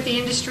talking with the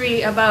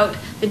industry about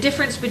the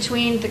difference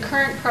between the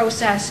current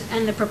process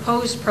and the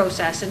proposed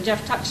process, and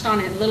Jeff touched on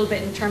it a little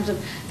bit in terms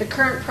of the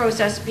current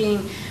process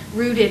being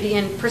rooted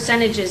in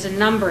percentages and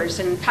numbers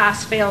and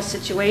pass-fail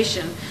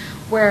situation,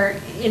 where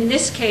in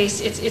this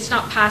case it's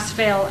not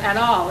pass-fail at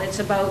all.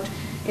 It's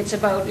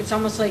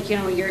almost like, you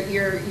know,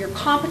 you're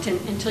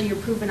competent until you're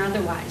proven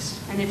otherwise,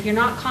 and if you're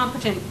not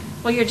competent,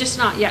 well, you're just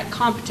not yet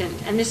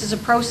competent, and this is a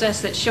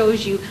process that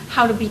shows you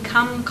how to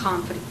become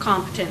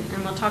competent,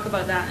 and we'll talk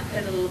about that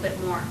a little bit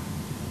more.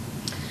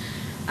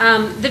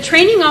 The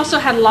training also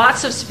had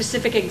lots of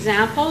specific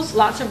examples,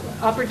 lots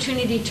of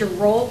opportunity to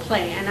role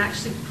play and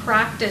actually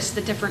practice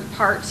the different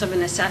parts of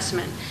an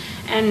assessment.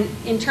 And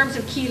in terms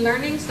of key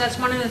learnings, that's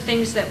one of the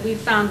things that we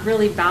found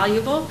really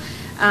valuable.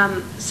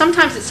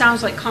 Sometimes it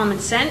sounds like common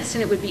sense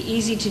and it would be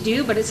easy to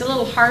do, but it's a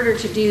little harder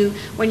to do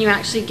when you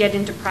actually get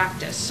into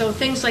practice. So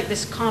things like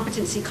this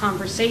competency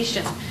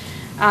conversation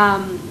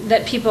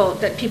that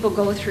people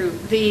go through.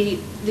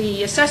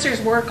 The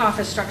assessors work off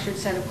a structured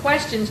set of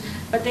questions,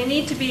 but they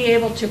need to be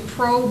able to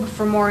probe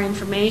for more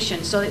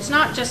information. So it's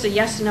not just a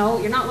yes-no.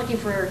 You're not looking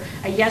for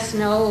a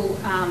yes-no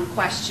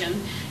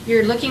question.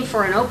 You're looking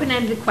for an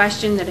open-ended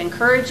question that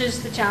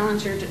encourages the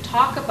challenger to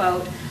talk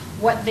about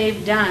what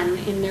they've done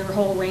in their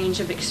whole range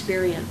of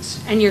experience.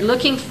 And you're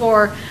looking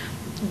for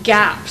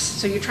gaps,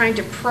 so you're trying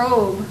to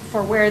probe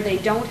for where they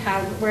don't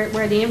have,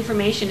 where the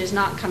information is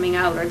not coming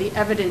out or the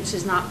evidence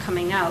is not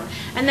coming out.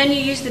 And then you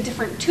use the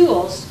different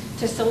tools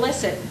to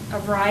solicit a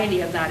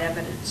variety of that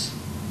evidence.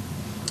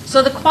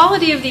 So the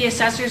quality of the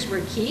assessors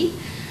were key.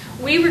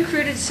 We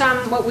recruited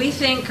some, what we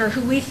think, or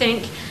who we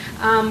think,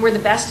 were the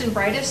best and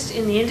brightest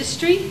in the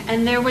industry,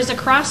 and there was a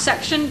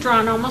cross-section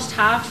drawn almost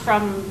half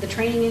from the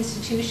training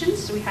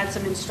institutions, so we had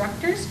some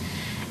instructors,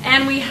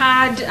 and we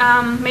had,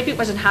 maybe it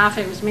wasn't half,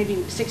 it was maybe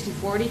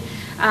 60-40,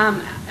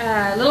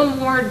 a little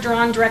more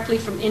drawn directly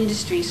from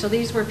industry. So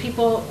these were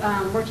people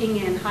working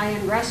in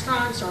high-end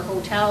restaurants or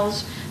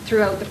hotels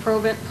throughout the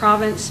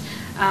province.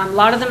 A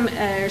lot of them,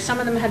 some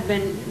of them had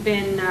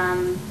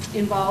been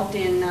involved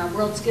in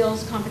world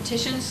skills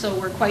competitions, so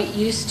we're quite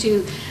used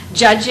to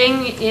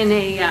judging in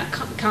a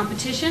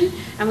competition.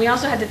 And we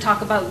also had to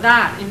talk about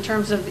that in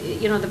terms of,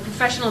 you know, the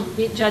professional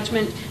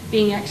judgment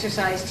being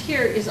exercised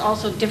here is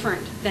also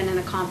different than in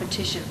a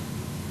competition.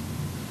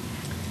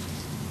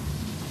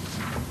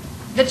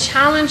 The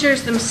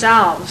challengers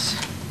themselves.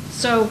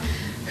 So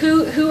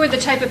who are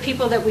the type of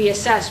people that we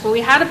assessed? Well,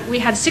 we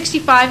had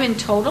 65 in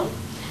total.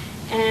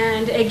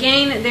 And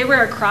again, they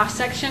were a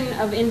cross-section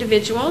of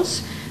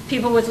individuals,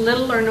 people with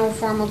little or no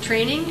formal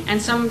training,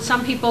 and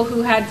some people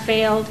who had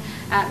failed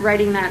at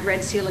writing that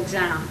Red Seal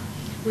exam.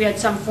 We had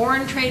some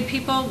foreign trade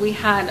people. We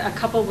had a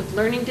couple with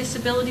learning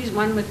disabilities,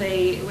 one with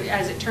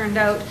as it turned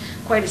out,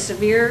 quite a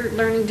severe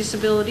learning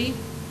disability.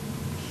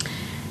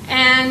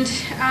 And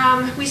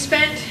we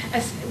spent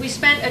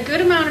a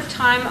good amount of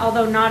time,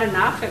 although not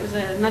enough. It was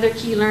another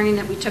key learning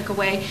that we took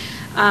away,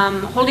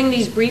 holding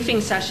these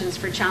briefing sessions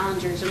for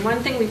challengers. And one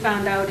thing we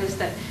found out is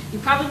that you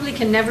probably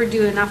can never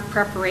do enough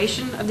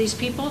preparation of these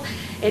people.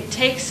 It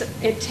takes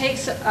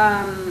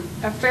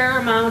a fair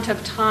amount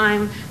of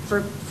time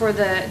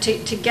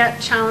to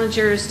get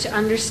challengers to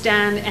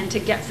understand and to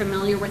get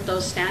familiar with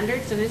those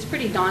standards. And it's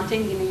pretty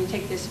daunting. You know, you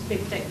take this big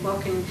thick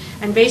book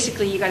and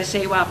basically you got to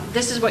say, well,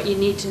 this is what you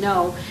need to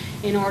know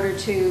in order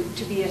to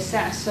be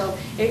assessed. So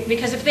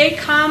because if they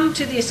come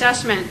to the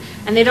assessment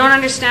and they don't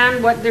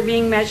understand what they're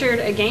being measured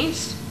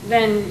against,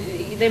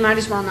 then they might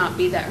as well not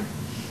be there.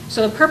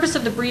 So the purpose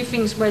of the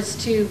briefings was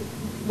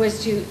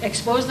to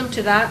expose them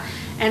to that,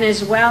 and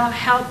as well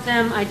help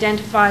them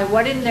identify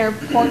what in their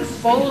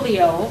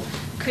portfolio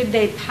could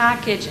they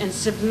package and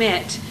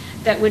submit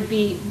that would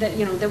be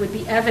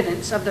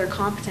evidence of their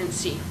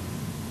competency.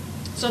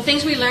 So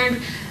things we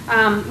learned,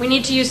 we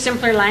need to use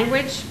simpler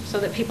language so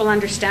that people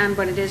understand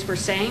what it is we're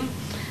saying.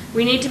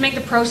 We need to make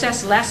the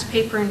process less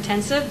paper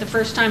intensive. The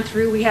first time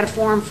through we had a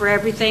form for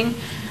everything.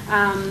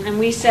 And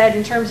we said,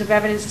 in terms of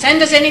evidence,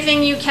 send us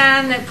anything you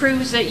can that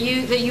proves that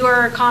you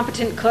are a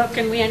competent cook,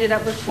 and we ended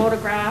up with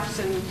photographs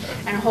and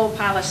a whole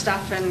pile of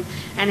stuff, and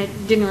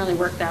it didn't really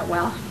work that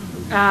well.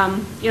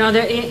 You know,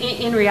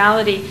 in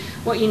reality,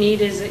 what you need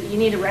is you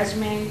need a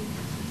resume,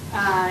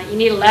 you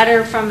need a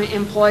letter from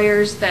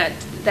employers that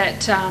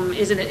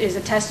is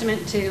a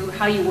testament to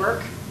how you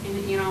work,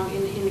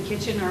 in the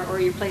kitchen or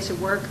your place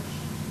of work,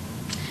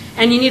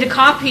 and you need a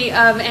copy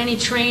of any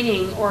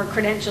training or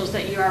credentials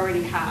that you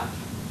already have.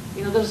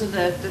 You know, those are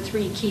the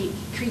three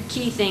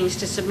key things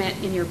to submit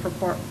in your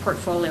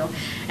portfolio.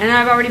 And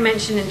I've already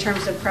mentioned in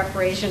terms of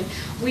preparation,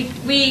 we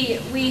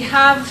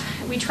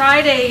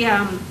tried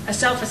a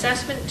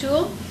self-assessment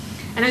tool,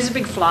 and it was a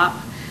big flop.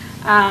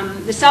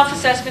 The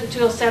self-assessment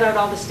tool set out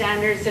all the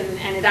standards,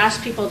 and it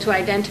asked people to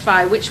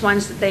identify which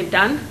ones that they've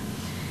done.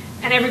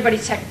 And everybody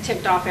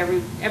ticked off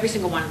every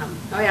single one of them.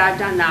 Oh yeah, I've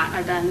done that,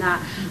 I've done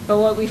that. But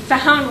what we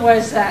found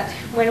was that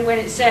when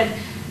it said,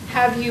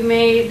 have you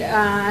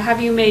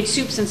made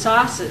soups and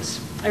sauces?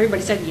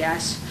 Everybody said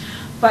yes.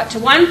 But to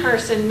one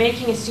person,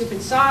 making a soup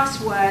and sauce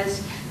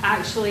was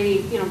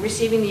actually, you know,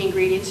 receiving the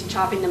ingredients and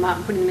chopping them up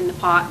and putting them in the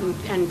pot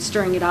and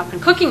stirring it up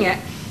and cooking it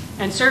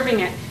and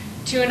serving it.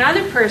 To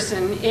another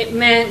person, it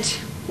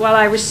meant, well,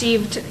 I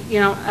received, you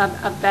know,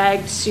 a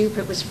bagged soup.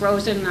 It was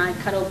frozen, and I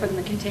cut open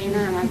the container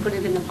and I put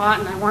it in the pot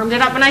and I warmed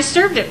it up and I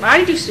served it.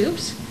 I do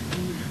soups,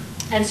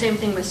 and same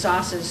thing with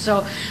sauces.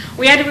 So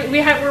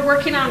we're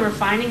working on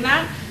refining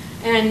that,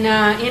 and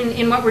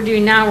in what we're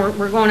doing now,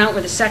 we're going out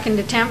with a second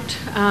attempt,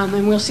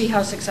 and we'll see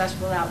how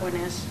successful that one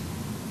is.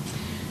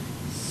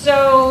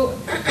 So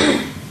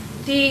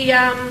the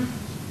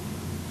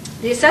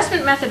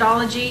assessment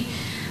methodology.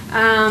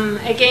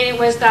 Again, it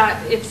was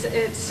that it's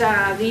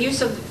the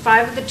use of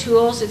 5 of the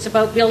tools. It's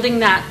about building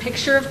that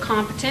picture of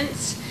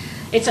competence.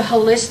 It's a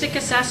holistic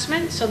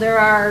assessment, so there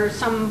are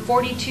some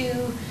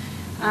 42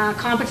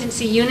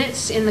 competency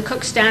units in the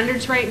Cook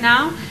Standards right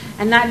now,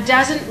 and that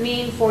doesn't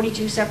mean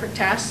 42 separate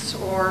tests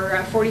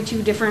or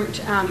 42 different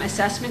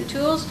assessment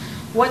tools.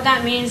 What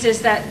that means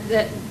is that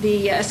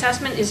the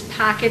assessment is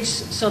packaged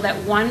so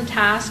that one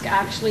task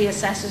actually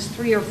assesses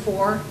 3 or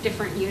 4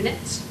 different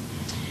units.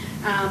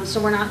 So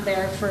we're not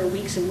there for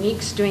weeks and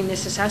weeks doing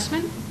this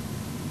assessment.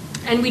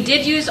 And we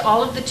did use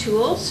all of the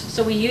tools.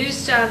 So we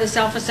used the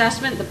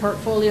self-assessment, the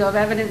portfolio of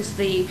evidence,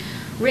 the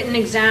written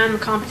exam,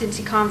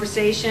 competency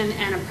conversation,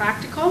 and a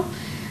practical.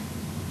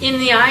 In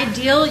the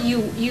ideal,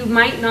 you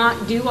might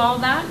not do all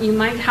that. You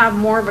might have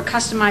more of a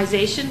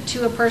customization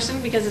to a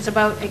person, because it's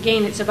about,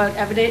 again, it's about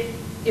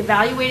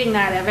evaluating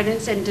that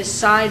evidence and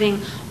deciding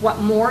what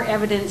more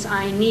evidence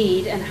I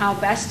need and how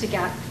best to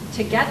get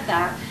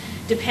that,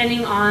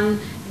 depending on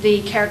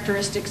the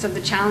characteristics of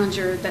the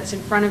challenger that's in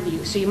front of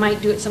you. So you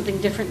might do it something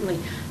differently.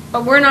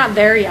 But we're not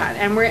there yet,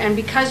 and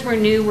because we're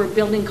new, we're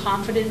building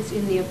confidence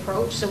in the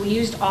approach. So we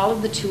used all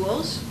of the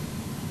tools,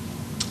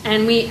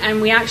 and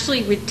we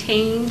actually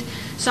retained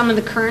some of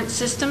the current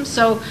systems.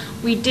 So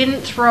we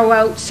didn't throw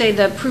out, say,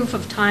 the proof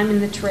of time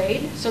in the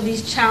trade. So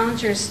these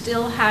challengers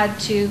still had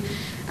to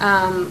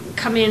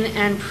come in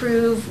and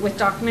prove with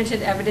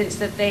documented evidence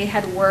that they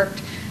had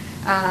worked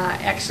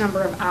X number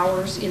of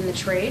hours in the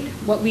trade.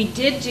 What we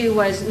did do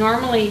was,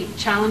 normally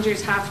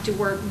challengers have to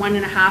work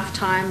 1.5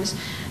 times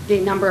the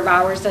number of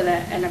hours that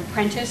an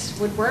apprentice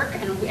would work,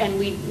 and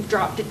we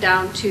dropped it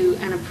down to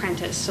an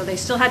apprentice. So they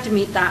still had to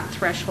meet that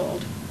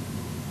threshold.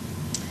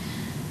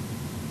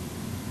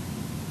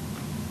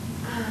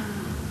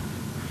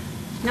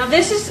 Now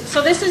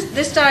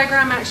this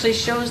diagram actually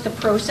shows the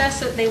process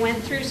that they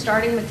went through,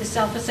 starting with the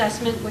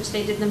self-assessment, which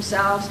they did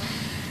themselves.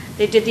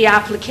 They did the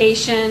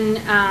application,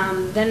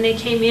 then they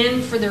came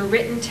in for their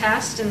written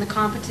test and the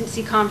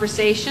competency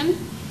conversation,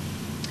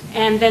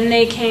 and then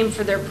they came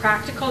for their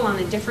practical on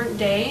a different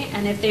day,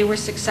 and if they were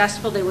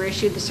successful, they were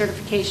issued the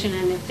certification,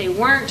 and if they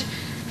weren't,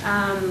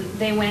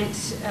 they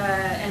went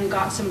and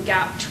got some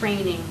gap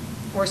training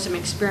or some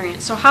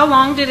experience. So how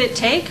long did it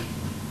take?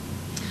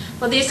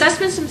 Well, the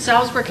assessments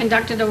themselves were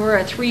conducted over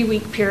a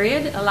 3-week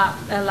period,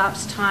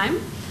 elapsed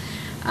time.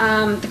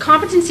 The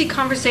competency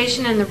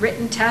conversation and the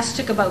written test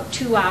took about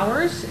 2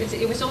 hours.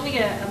 It was only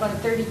about a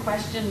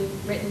 30-question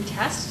written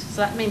test, so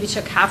that maybe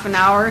took half an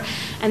hour.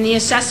 And the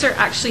assessor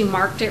actually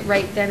marked it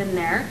right then and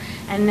there,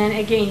 and then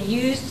again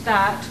used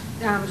that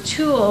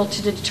tool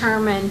to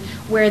determine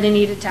where they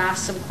needed to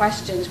ask some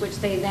questions, which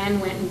they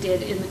then went and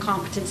did in the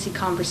competency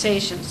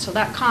conversation. So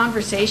that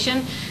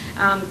conversation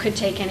could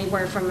take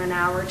anywhere from an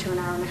hour to an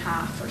hour and a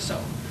half or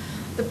so.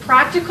 The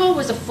practical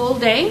was a full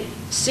day,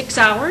 6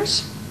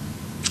 hours.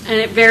 And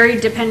it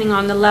varied depending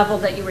on the level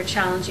that you were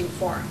challenging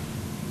for.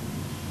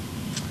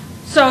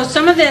 So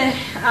some of the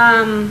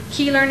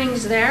key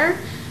learnings there,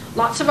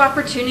 lots of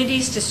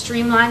opportunities to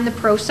streamline the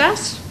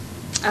process.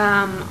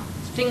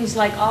 Things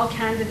like all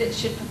candidates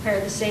should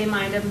prepare the same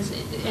items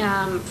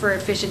for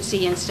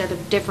efficiency instead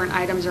of different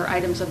items or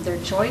items of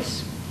their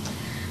choice.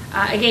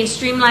 Again,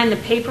 streamline the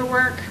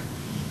paperwork.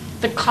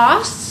 The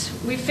costs,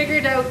 we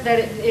figured out that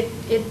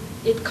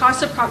it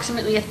costs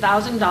approximately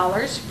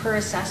 $1,000 per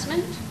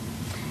assessment.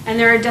 And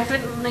there are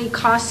definitely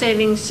cost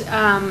savings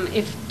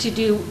if to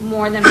do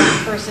more than one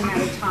person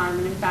at a time.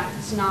 And in fact,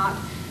 it's not,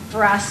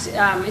 for us,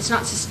 it's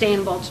not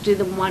sustainable to do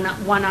them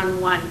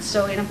one-on-one.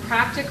 So in a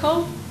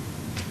practical,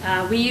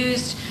 we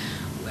used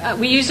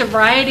a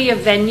variety of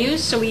venues.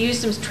 So we used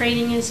some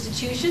training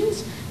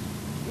institutions.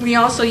 We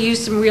also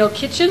used some real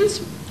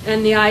kitchens.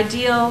 And the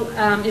ideal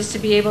is to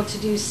be able to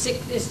do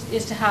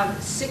is to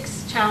have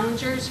 6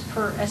 challengers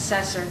per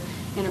assessor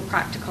in a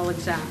practical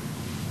exam.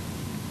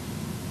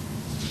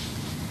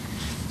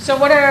 So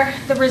what are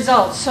the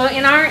results? So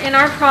in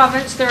our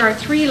province, there are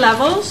 3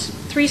 levels,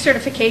 3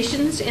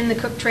 certifications in the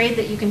cook trade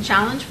that you can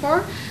challenge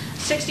for.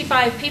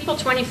 65 people,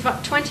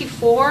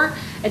 24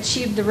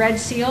 achieved the Red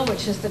Seal,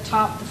 which is the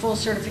full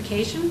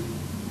certification,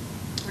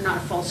 or not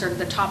a full cert,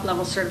 the top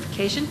level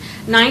certification.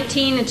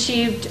 19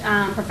 achieved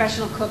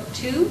Professional Cook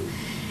 2,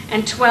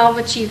 and 12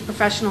 achieved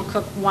Professional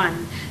Cook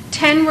 1.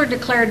 10 were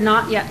declared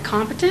not yet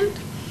competent.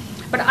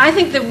 But I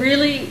think the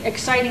really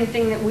exciting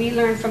thing that we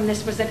learned from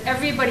this was that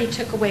everybody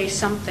took away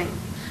something.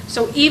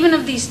 So even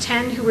of these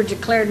 10 who were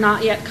declared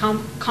not yet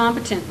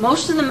competent,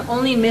 most of them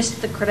only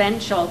missed the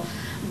credential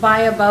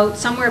by about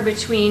somewhere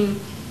between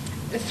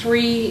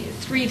 3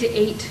 to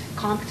 8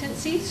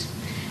 competencies.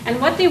 And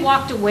what they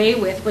walked away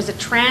with was a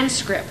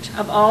transcript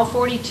of all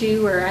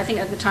 42, or I think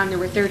at the time there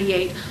were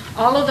 38,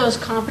 all of those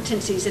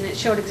competencies, and it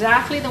showed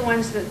exactly the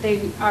ones that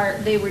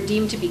they were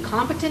deemed to be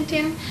competent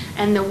in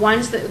and the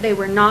ones that they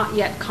were not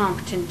yet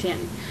competent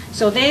in.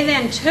 So they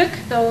then took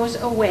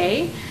those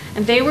away,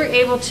 and they were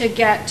able to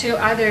get to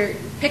either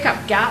pick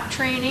up gap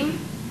training,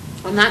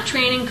 and that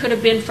training could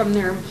have been from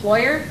their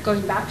employer,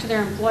 going back to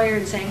their employer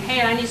and saying,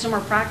 hey, I need some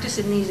more practice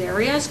in these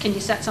areas, can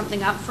you set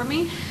something up for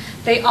me?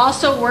 They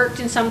also worked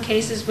in some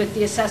cases with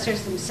the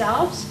assessors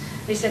themselves.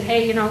 They said,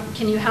 hey, you know,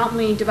 can you help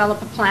me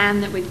develop a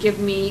plan that would give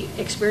me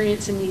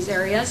experience in these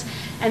areas?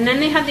 And then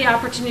they had the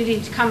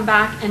opportunity to come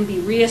back and be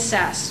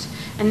reassessed.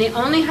 And they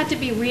only had to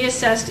be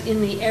reassessed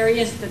in the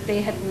areas that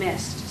they had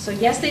missed. So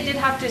yes, they did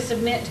have to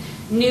submit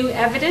new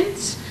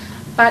evidence,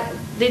 but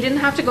they didn't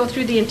have to go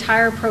through the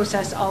entire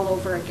process all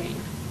over again.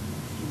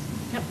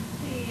 Yep.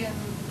 The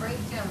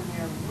breakdown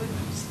there, would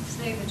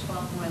say the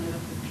 12 who ended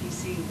up with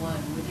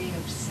PC1, would they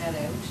have set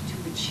out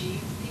to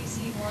achieve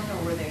PC1,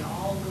 or were they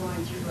all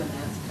going through and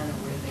that's kind of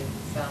where they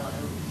fell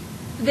out?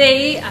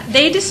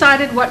 They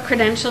decided what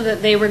credential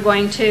that they were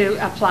going to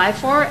apply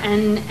for,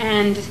 and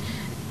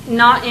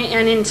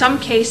in some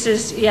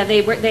cases, yeah,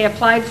 they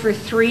applied for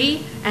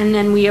 3, and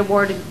then we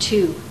awarded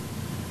 2.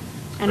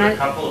 And a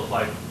couple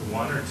applied for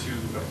 1 or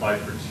 2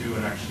 applied for 2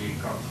 and actually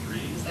got 3.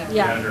 Is that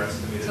yeah. right?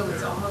 Underestimated. So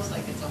it's almost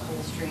like it's a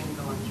whole stream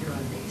going through,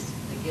 and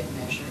they get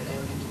measured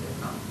out into their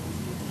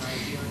competency, and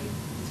ideally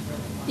it's really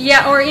one.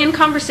 Yeah, or in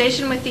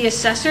conversation with the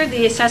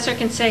assessor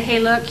can say, hey,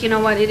 look, you know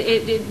what,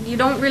 you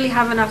don't really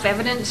have enough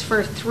evidence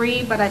for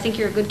 3, but I think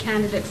you're a good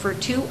candidate for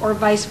 2, or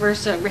vice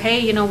versa. Hey,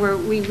 you know,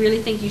 we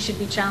really think you should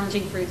be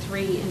challenging for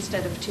 3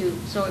 instead of 2.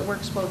 So it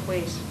works both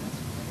ways.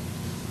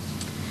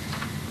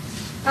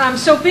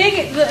 So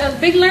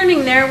big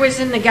learning there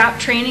was in the gap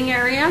training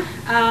area.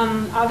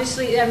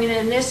 Obviously, I mean,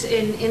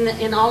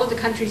 in all of the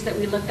countries that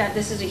we looked at,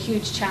 this is a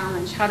huge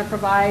challenge, how to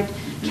provide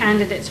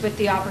candidates with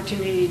the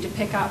opportunity to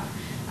pick up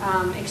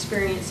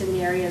experience in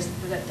the areas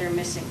that they're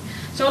missing.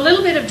 So a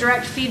little bit of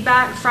direct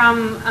feedback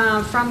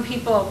from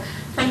people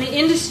from the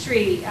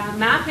industry.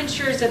 MAP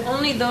ensures that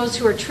only those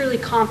who are truly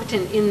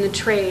competent in the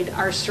trade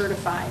are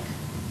certified.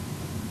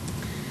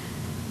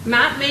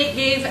 MAP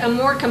gave a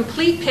more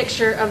complete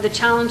picture of the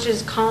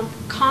challenger's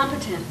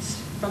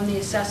competence from the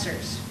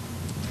assessors.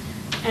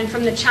 And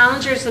from the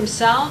challengers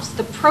themselves,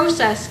 the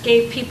process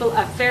gave people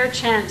a fair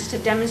chance to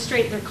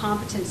demonstrate their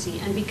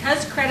competency. And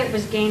because credit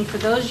was gained for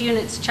those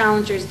units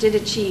challengers did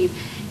achieve,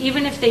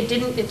 even if they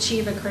didn't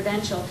achieve a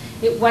credential,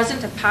 it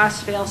wasn't a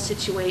pass-fail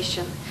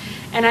situation.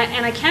 And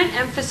I can't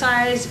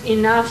emphasize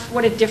enough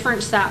what a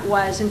difference that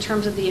was in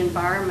terms of the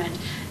environment.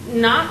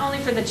 Not only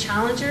for the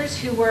challengers,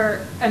 who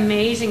were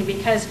amazing,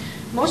 because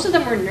most of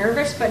them were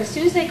nervous, but as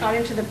soon as they got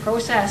into the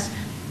process,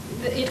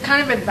 it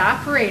kind of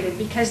evaporated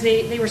because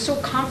they were so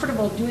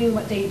comfortable doing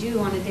what they do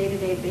on a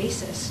day-to-day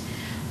basis.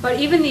 But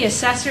even the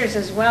assessors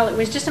as well, it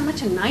was just a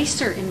much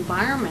nicer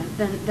environment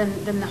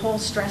than the whole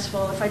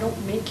stressful, if I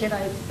don't make it,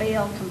 I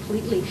fail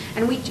completely.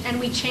 And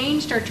we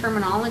changed our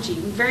terminology.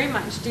 We very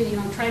much did, you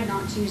know, tried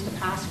not to use the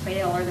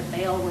pass-fail or the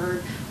fail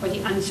word or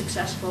the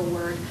unsuccessful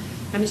word.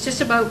 And it's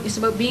just about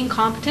being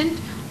competent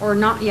or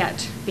not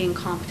yet being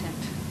competent.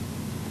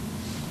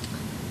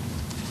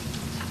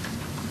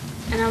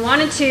 And I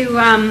wanted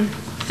to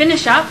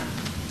finish up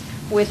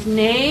with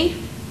Nay,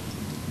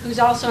 who's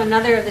also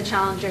another of the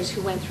challengers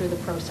who went through the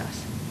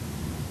process.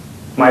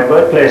 My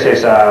birthplace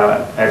is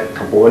at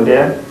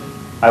Cambodia.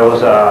 I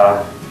was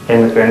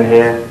immigrant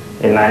here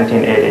in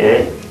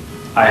 1988.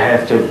 I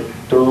had to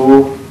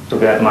do to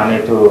get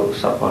money to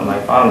support my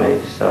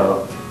family.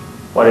 So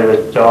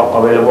whatever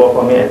job available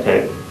for me, I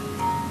take.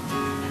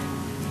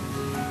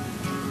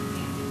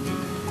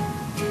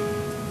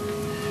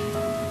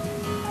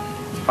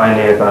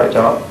 Finally, I got a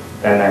job.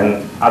 And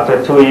then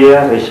after 2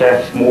 years, the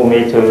chef moved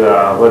me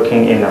to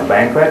working in a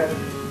banquet.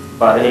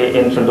 But he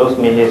introduced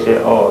me, he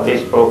said, oh,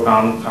 this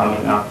program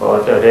coming up for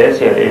the days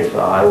here, if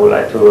I would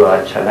like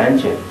to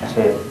challenge it. I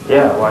said,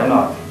 yeah, why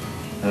not?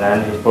 And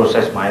then he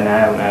processed my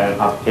name and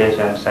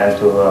application sent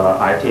to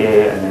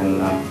ITA, and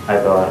then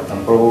I got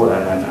approved,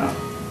 and then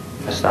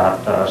I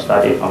start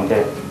study from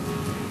there.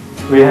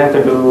 We had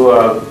to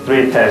do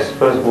 3 tests.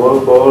 First,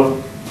 work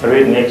goal,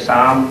 written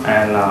exam,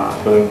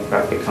 and doing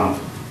practicum.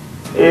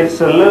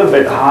 It's a little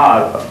bit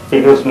hard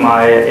because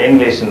my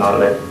English is not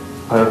like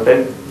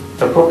perfect,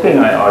 The cooking,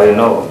 I already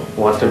know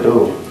what to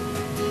do.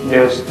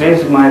 This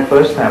is my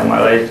first time. I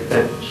like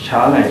a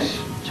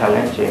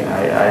challenging.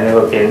 I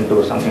never been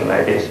to something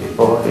like this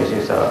before. This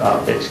is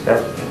a big step.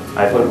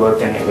 I could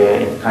work anywhere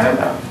in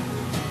Canada.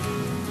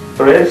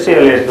 Red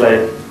Seal is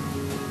like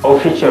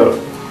official.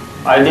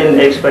 I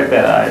didn't expect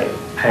that I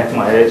have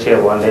my Red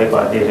Seal one day,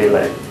 but this is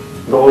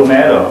like gold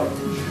medal.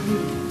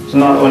 It's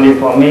not only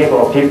for me,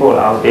 for people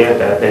out there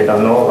that they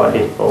don't know about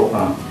this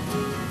program.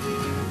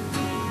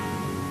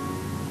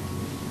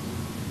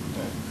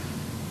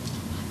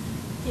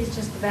 He's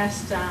just the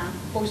best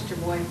poster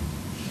boy.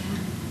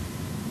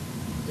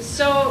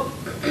 So,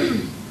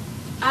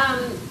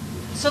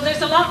 so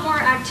there's a lot more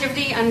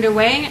activity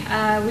underway.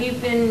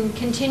 We've been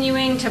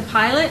continuing to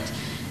pilot.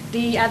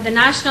 At the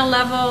national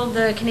level,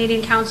 the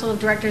Canadian Council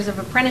of Directors of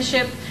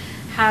Apprenticeship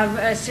have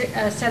a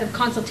set of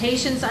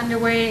consultations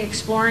underway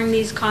exploring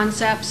these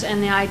concepts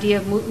and the idea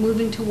of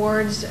moving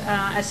towards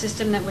a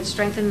system that would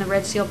strengthen the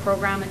Red Seal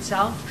program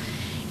itself.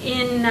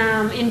 In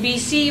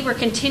BC, we're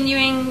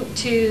continuing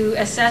to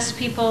assess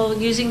people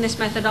using this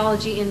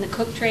methodology in the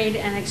cook trade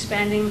and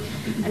expanding,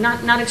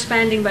 not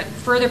expanding, but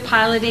further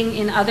piloting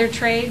in other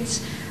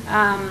trades.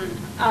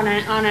 On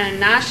a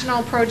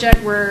national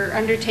project, we're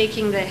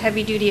undertaking the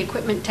heavy-duty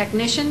equipment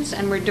technicians,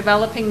 and we're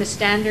developing the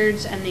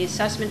standards and the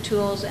assessment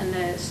tools and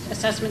the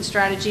assessment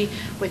strategy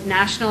with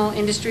national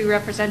industry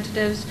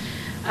representatives.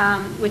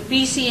 With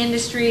BC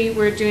Industry,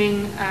 we're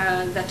doing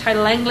the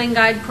tidal angling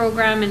guide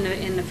program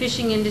in the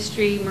fishing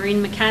industry.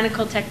 Marine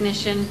mechanical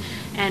technician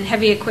and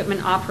heavy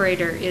equipment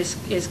operator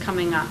is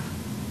coming up.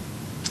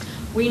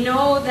 We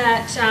know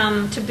that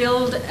to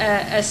build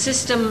a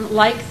system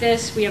like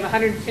this, we have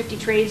 150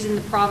 trades in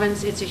the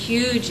province. It's a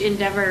huge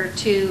endeavor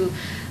to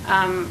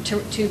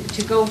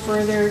go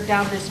further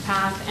down this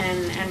path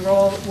and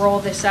roll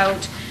this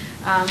out.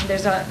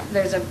 There's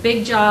a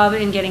big job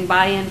in getting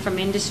buy-in from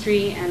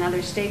industry and other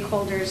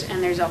stakeholders,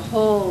 and there's a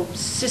whole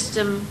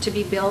system to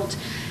be built.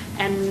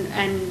 And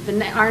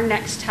our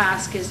next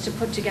task is to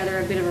put together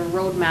a bit of a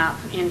roadmap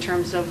in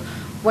terms of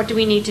what do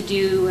we need to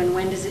do and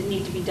when does it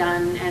need to be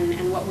done,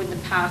 and what would the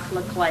path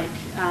look like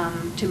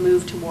to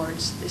move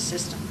towards this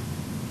system.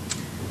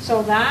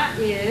 So that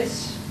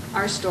is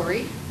our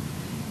story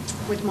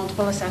with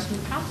multiple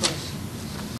assessment pathways.